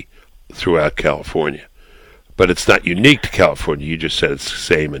be throughout California? But it's not unique to California. You just said it's the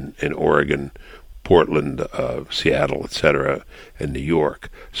same in Oregon, Portland, Seattle, etc., and New York.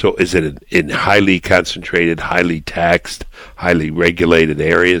 So is it in highly concentrated, highly taxed, highly regulated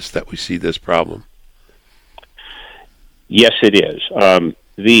areas that we see this problem? Yes, it is.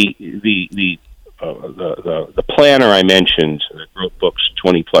 The planner I mentioned that wrote books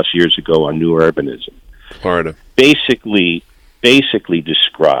 20 plus years ago on new urbanism, Florida, basically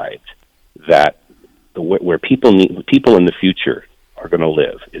described that where people in the future are going to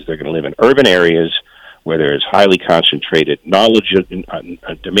live is they're going to live in urban areas where there is highly concentrated knowledge,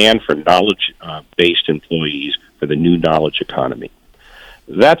 demand for knowledge-based employees for the new knowledge economy.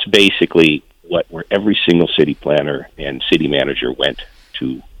 That's basically where every single city planner and city manager went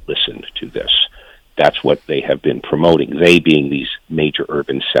to listen to this. That's what they have been promoting, they being these major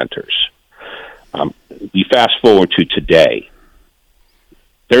urban centers. We fast forward to today.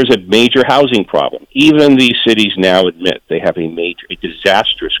 There's a major housing problem. Even these cities now admit they have a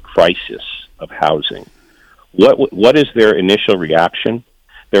disastrous crisis of housing. What is their initial reaction?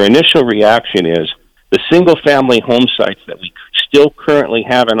 Their initial reaction is the single-family home sites that we still currently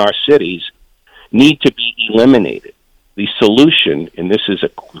have in our cities need to be eliminated. The solution, and this is a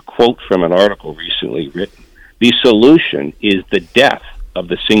quote from an article recently written, the solution is the death of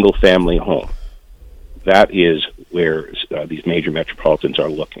the single-family home. That is where these major metropolitans are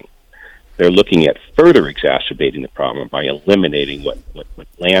looking. They're looking at further exacerbating the problem by eliminating what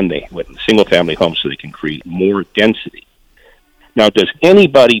single-family homes so they can create more density. Now, does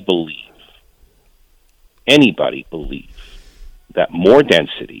anybody believe that more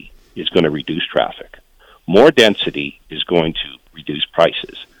density is going to reduce traffic? More density is going to reduce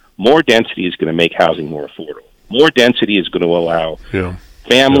prices. More density is going to make housing more affordable. More density is going to allow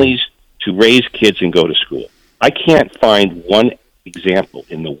families to raise kids and go to school. I can't find one example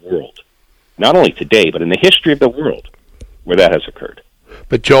in the world, not only today, but in the history of the world, where that has occurred.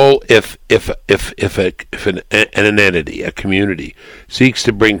 But Joel, if an entity, a community, seeks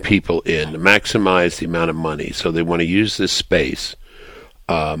to bring people in to maximize the amount of money, so they want to use this space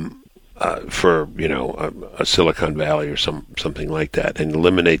for a Silicon Valley or something like that, and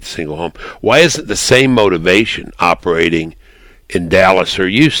eliminate the single home, why isn't the same motivation operating in Dallas or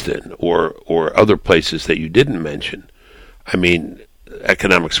Houston or other places that you didn't mention? I mean,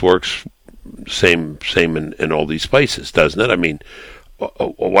 economics works same in all these places, doesn't it? I mean,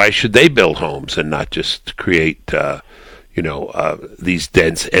 why should they build homes and not just create these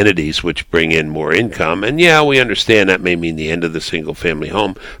dense entities which bring in more income? And yeah, we understand that may mean the end of the single family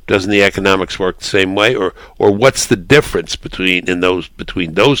home. Doesn't the economics work the same way? Or what's the difference between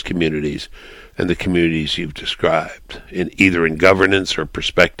those communities and the communities you've described, either in governance or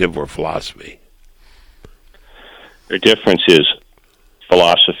perspective or philosophy? The difference is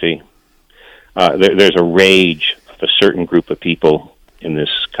philosophy. There's a rage of a certain group of people in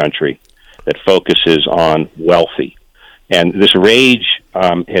this country that focuses on wealthy. And this rage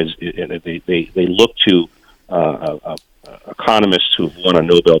they look to economists who've won a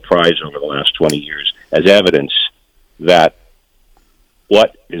Nobel Prize over the last 20 years as evidence that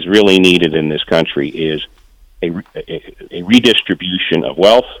what is really needed in this country is a redistribution of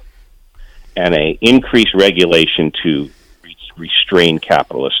wealth and a increased regulation to restrain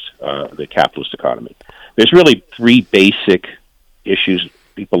the capitalist economy. There's really three basic issues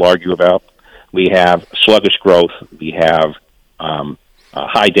people argue about. We have sluggish growth, we have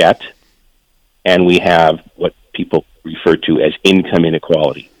high debt, and we have what people refer to as income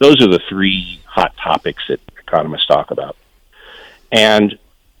inequality. Those are the three hot topics that economists talk about. And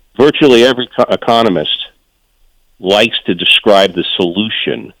virtually every economist likes to describe the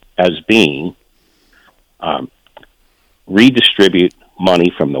solution as being redistribute money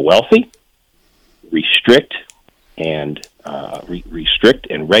from the wealthy, restrict and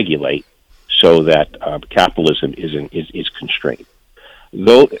regulate so that capitalism is constrained.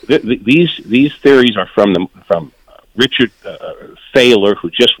 Though these theories are from Richard Thaler,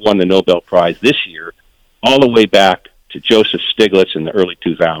 who just won the Nobel Prize this year, all the way back to Joseph Stiglitz in the early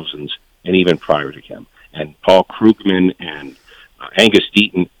 2000s, and even prior to him, and Paul Krugman and Angus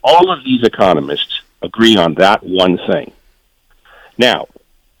Deaton. All of these economists agree on that one thing. Now,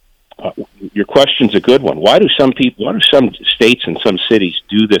 your question's a good one. Why do some states and some cities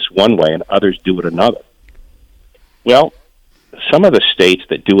do this one way and others do it another? Well, some of the states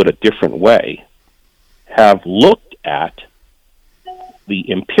that do it a different way have looked at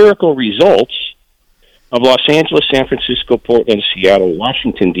the empirical results of Los Angeles, San Francisco, Portland, Seattle,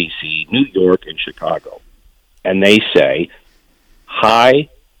 Washington, D.C., New York, and Chicago. And they say high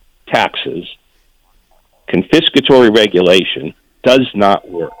taxes, confiscatory regulation does not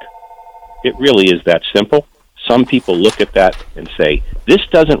work. It really is that simple. Some people look at that and say, this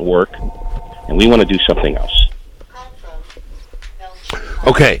doesn't work, and we want to do something else.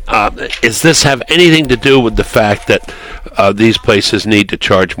 Okay, does this have anything to do with the fact that these places need to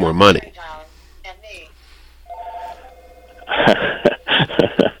charge more money?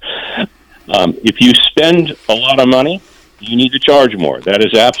 If you spend a lot of money, you need to charge more. That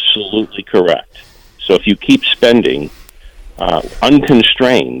is absolutely correct. So if you keep spending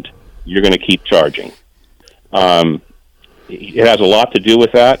unconstrained, you're going to keep charging. It has a lot to do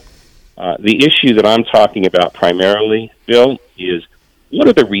with that. The issue that I'm talking about primarily, Bill, is what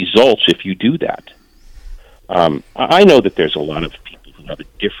are the results if you do that? I know that there's a lot of people who have a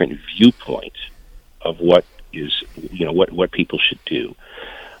different viewpoint of what is, what people should do.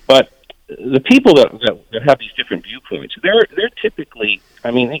 But the people that have these different viewpoints, they're typically,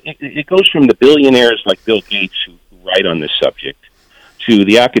 it goes from the billionaires like Bill Gates who write on this subject to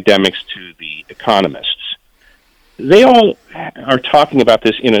the academics to the economists. They all are talking about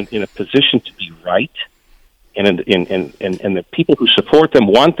this in a position to be right, and the people who support them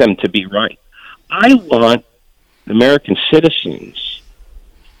want them to be right. I want American citizens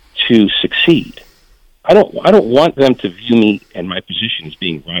to succeed. I don't want them to view me and my position as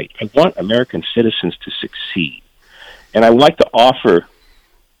being right. I want American citizens to succeed. And I would like to offer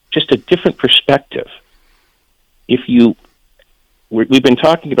just a different perspective. We've been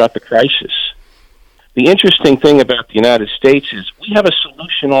talking about the crisis. The interesting thing about the United States is we have a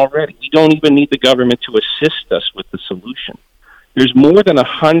solution already. We don't even need the government to assist us with the solution. There's more than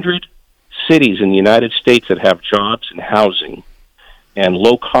 100 cities in the United States that have jobs and housing and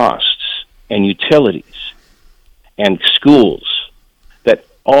low costs and utilities and schools that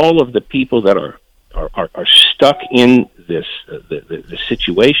all of the people that are stuck in this the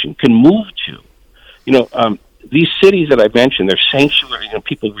situation can move to. these cities that I mentioned, they're sanctuary.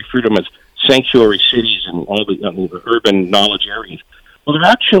 People refer to them as sanctuary cities in all the urban knowledge areas. Well,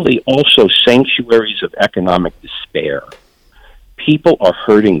 they're actually also sanctuaries of economic despair. People are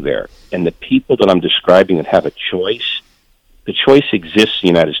hurting there, and the people that I'm describing that have a choice, the choice exists in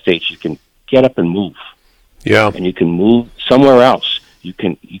the United States. You can get up and move. Yeah. And you can move somewhere else. You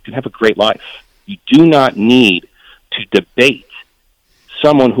can have a great life. You do not need to debate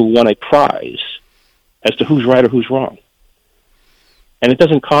someone who won a prize as to who's right or who's wrong. And it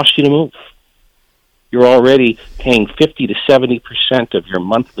doesn't cost you to move. You're already paying 50 to 70% of your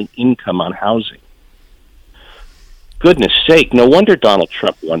monthly income on housing. Goodness sake, no wonder Donald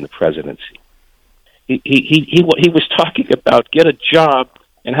Trump won the presidency. He was talking about get a job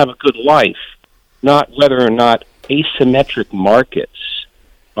and have a good life, not whether or not asymmetric markets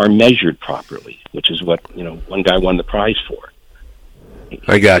are measured properly, which is what one guy won the prize for.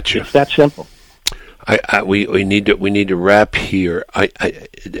 I got you. It's that simple. We need to wrap here.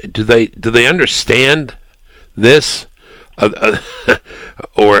 Do they understand this,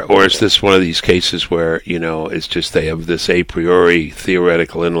 or is this one of these cases where it's just they have this a priori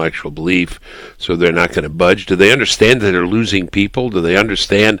theoretical intellectual belief, so they're not going to budge? Do they understand that they're losing people? Do they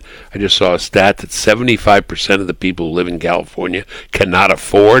understand? I just saw a stat that 75% of the people who live in California cannot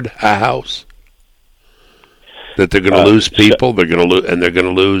afford a house. That they're going to lose people. They're going to lose, and they're going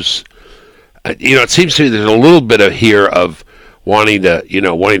to lose. It seems to me there's a little bit of here of wanting to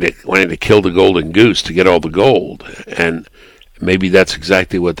kill the golden goose to get all the gold, and maybe that's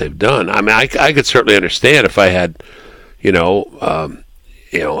exactly what they've done. I mean, I could certainly understand if I had,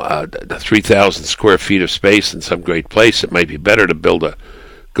 3,000 square feet of space in some great place. It might be better to build a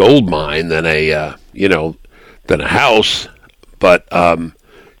gold mine than a house, but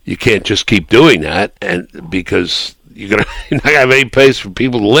you can't just keep doing that, and because you're not going to have any place for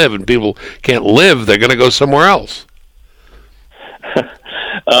people to live, and people can't live, they're going to go somewhere else.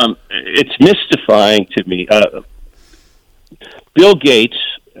 It's mystifying to me. Bill Gates,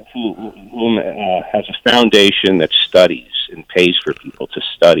 who has a foundation that studies and pays for people to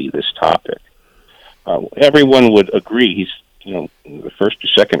study this topic, everyone would agree he's the first or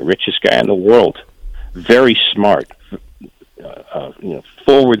second richest guy in the world. Very smart,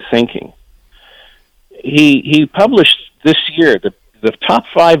 forward thinking. He published this year the top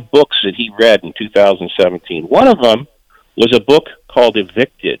 5 books that he read in 2017. One of them was a book called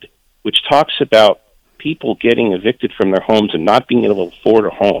Evicted, which talks about people getting evicted from their homes and not being able to afford a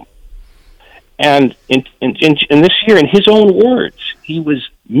home. And in this year, in his own words, he was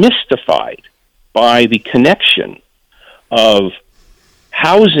mystified by the connection of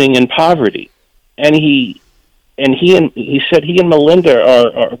housing and poverty. And he said he and Melinda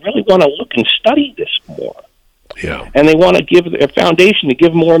are really want to look and study this more. Yeah. And they want to give their foundation to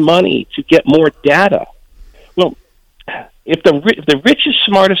give more money to get more data. Well, if the richest,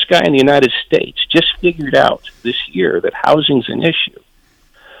 smartest guy in the United States just figured out this year that housing's an issue,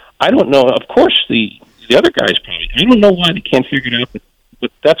 I don't know. Of course, the other guys probably. I don't know why they can't figure it out,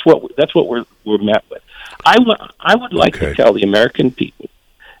 but that's what we're met with. I would like to tell the American people,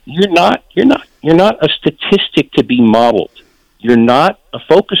 you're not a statistic to be modeled. You're not a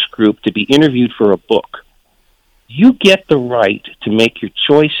focus group to be interviewed for a book. You get the right to make your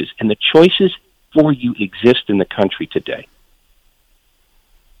choices, and the choices for you exist in the country today.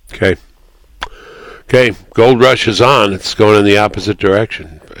 Okay, gold rush is on. It's going in the opposite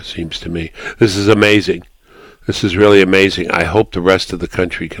direction, it seems to me. This is amazing. This is really amazing. I hope the rest of the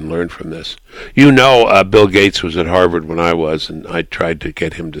country can learn from this. Bill Gates was at Harvard when I was, and I tried to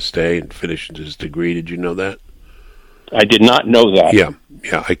get him to stay and finish his degree. Did you know that? I did not know that. Yeah,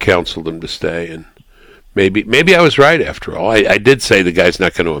 I counseled him to stay, and maybe I was right after all. I did say the guy's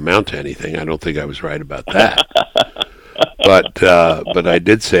not going to amount to anything. I don't think I was right about that. But I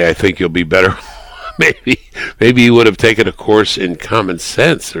did say I think you'll be better. maybe you would have taken a course in common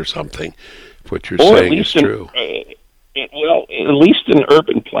sense or something. If what you're saying is true. At least an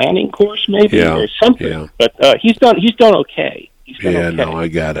urban planning course, maybe, or something. Yeah. But he's done okay. No, I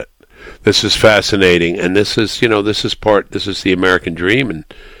got it. This is fascinating, and this is the American dream,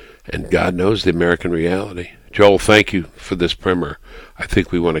 and God knows the American reality. Joel, thank you for this primer. I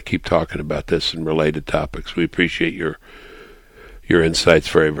think we want to keep talking about this and related topics. We appreciate your insights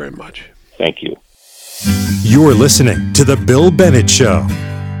very, very much. Thank you. You're listening to The Bill Bennett Show.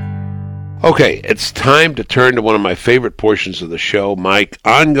 Okay, it's time to turn to one of my favorite portions of the show, my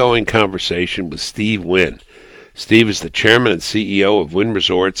ongoing conversation with Steve Wynn. Steve is the chairman and CEO of Wynn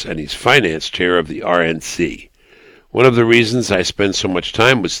Resorts, and he's finance chair of the RNC. One of the reasons I spend so much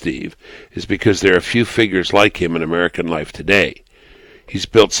time with Steve is because there are few figures like him in American life today. He's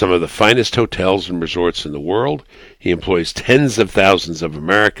built some of the finest hotels and resorts in the world. He employs tens of thousands of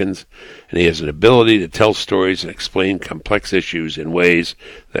Americans, and he has an ability to tell stories and explain complex issues in ways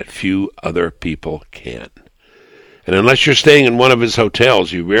that few other people can. And unless you're staying in one of his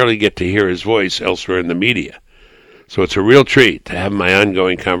hotels, you rarely get to hear his voice elsewhere in the media. So it's a real treat to have my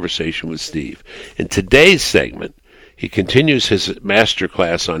ongoing conversation with Steve. In today's segment, he continues his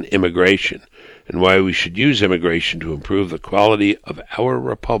masterclass on immigration and why we should use immigration to improve the quality of our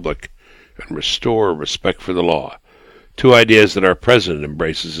republic and restore respect for the law. Two ideas that our president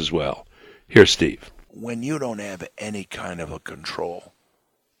embraces as well. Here's Steve. When you don't have any kind of a control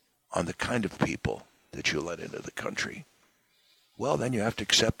on the kind of people that you let into the country, well, then you have to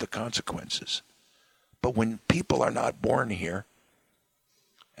accept the consequences. But when people are not born here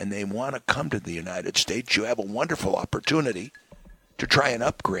and they want to come to the United States, you have a wonderful opportunity to try and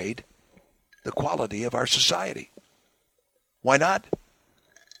upgrade the quality of our society. Why not?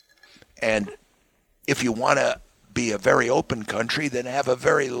 And if you want to be a very open country, then have a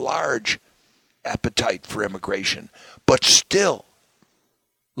very large appetite for immigration. But still,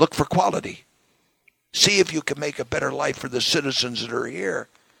 look for quality. See if you can make a better life for the citizens that are here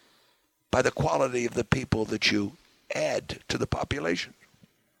by the quality of the people that you add to the population.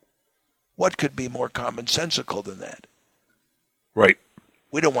 What could be more commonsensical than that? Right.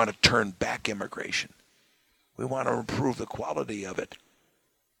 We don't want to turn back immigration. We want to improve the quality of it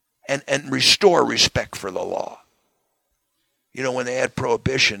and restore respect for the law. You know, when they had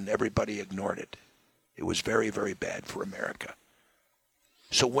prohibition, everybody ignored it. It was very, very bad for America.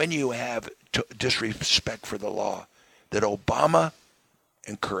 So when you have disrespect for the law that Obama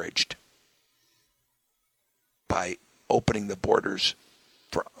encouraged by opening the borders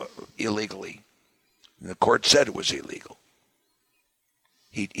for illegally, and the court said it was illegal,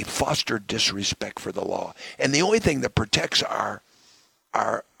 he fostered disrespect for the law. And the only thing that protects our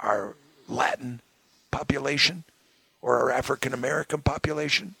Latin population or our African American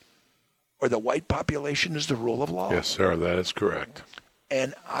population or the white population is the rule of law. Yes, sir, that is correct.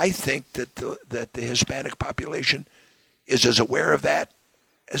 And I think that the Hispanic population is as aware of that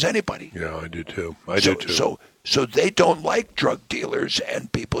as anybody. Yeah, I do too. I do too. So they don't like drug dealers and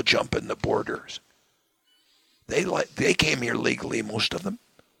people jumping the borders. They came here legally, most of them.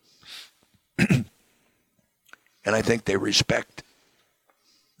 And I think they respect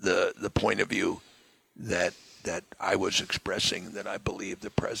the point of view that I was expressing, that I believe the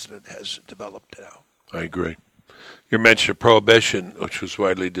president has developed now. I agree. Your mention of prohibition, which was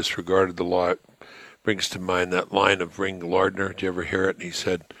widely disregarded, the law brings to mind that line of Ring Lardner. Did you ever hear it? And he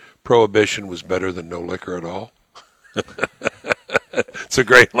said, prohibition was better than no liquor at all. It's a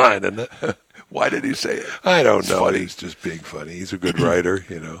great line, isn't it? Why did he say it? I don't know. He's just being funny. He's a good writer,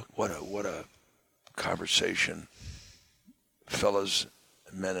 you know. What a conversation, fellas,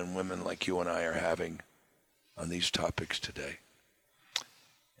 men and women like you and I are having on these topics today.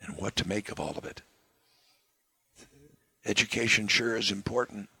 And what to make of all of it. Education sure is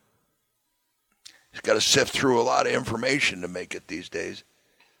important. You've got to sift through a lot of information to make it these days.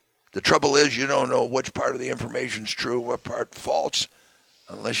 The trouble is you don't know which part of the information is true, what part false,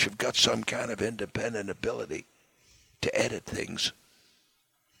 unless you've got some kind of independent ability to edit things.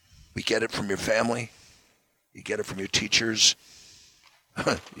 We get it from your family. You get it from your teachers.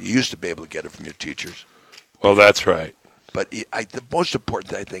 You used to be able to get it from your teachers. Well, that's right. But the most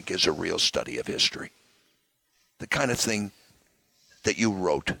important, I think, is a real study of history. The kind of thing that you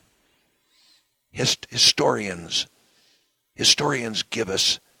wrote. Historians give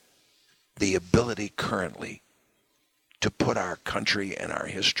us the ability currently to put our country and our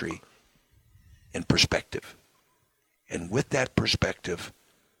history in perspective. And with that perspective,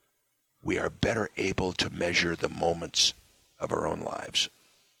 we are better able to measure the moments of our own lives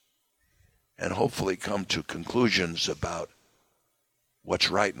and hopefully come to conclusions about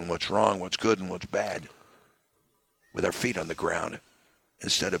what's right and what's wrong, what's good and what's bad, with our feet on the ground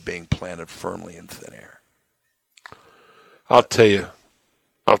instead of being planted firmly in thin air. I'll tell you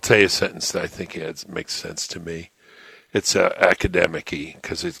a sentence that I think makes sense to me. It's academic-y,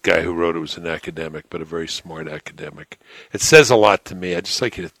 because the guy who wrote it was an academic, but a very smart academic. It says a lot to me. I'd just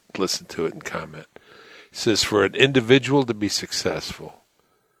like you to listen to it and comment. It says, for an individual to be successful,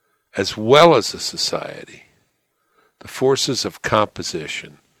 as well as a society, the forces of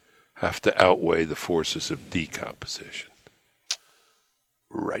composition have to outweigh the forces of decomposition.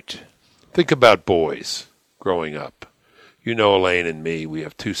 Right. Think about boys growing up. You know Elaine and me, we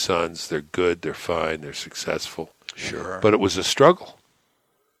have two sons. They're good, they're fine, they're successful. Sure. But it was a struggle.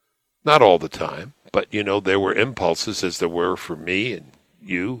 Not all the time, but, there were impulses, as there were for me and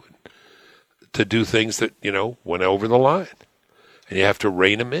you, to do things that, went over the line. and you have to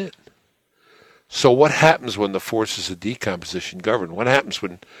rein them in. So what happens when the forces of decomposition govern? What happens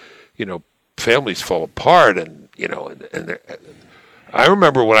when, families fall apart and I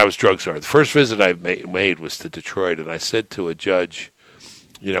remember when I was drug czar, the first visit I made was to Detroit, and I said to a judge,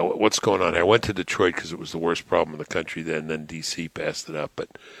 what's going on here? I went to Detroit because it was the worst problem in the country then, and then D.C. passed it up. But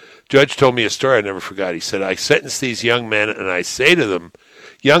judge told me a story I never forgot. He said, I sentence these young men, and I say to them,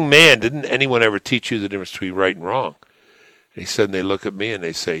 young man, didn't anyone ever teach you the difference between right and wrong? And he said, and they look at me and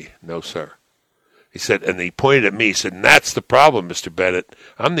they say, no, sir. He said, and he pointed at me, he said, and that's the problem, Mr. Bennett.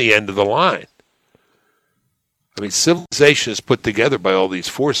 I'm the end of the line. I mean, civilization is put together by all these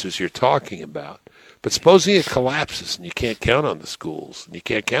forces you're talking about. But supposing it collapses and you can't count on the schools and you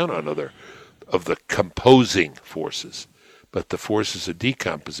can't count on other of the composing forces, but the forces of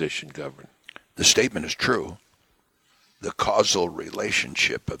decomposition govern. The statement is true. The causal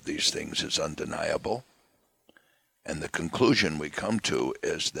relationship of these things is undeniable. And the conclusion we come to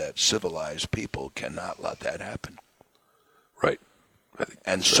is that civilized people cannot let that happen. Right.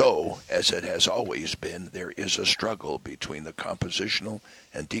 And so, as it has always been, there is a struggle between the compositional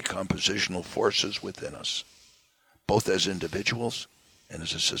and decompositional forces within us, both as individuals and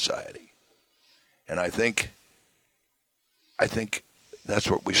as a society. And I think that's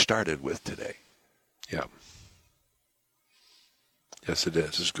what we started with today. Yeah. Yes, it is.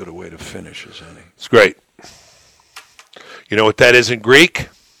 It's as good a way to finish as any. It's great. You know what that is in Greek?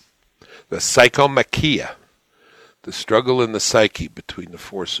 The psychomachia. The struggle in the psyche between the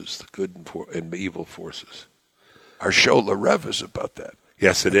forces, the good and evil forces. Our show, La Rev, is about that.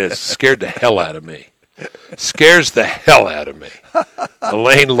 Yes, it is. Scared the hell out of me. Scares the hell out of me.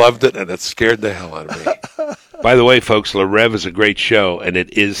 Elaine loved it, and it scared the hell out of me. By the way, folks, La Rev is a great show, and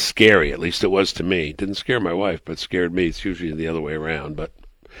it is scary. At least it was to me. It didn't scare my wife, but it scared me. It's usually the other way around. But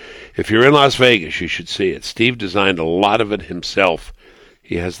if you're in Las Vegas, you should see it. Steve designed a lot of it himself.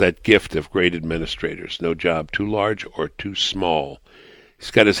 He has that gift of great administrators. No job too large or too small. He's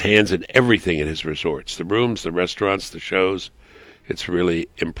got his hands in everything at his resorts. The rooms, the restaurants, the shows. It's really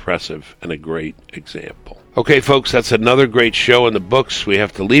impressive and a great example. Okay, folks, that's another great show in the books. We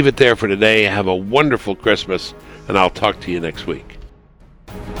have to leave it there for today. Have a wonderful Christmas, and I'll talk to you next week.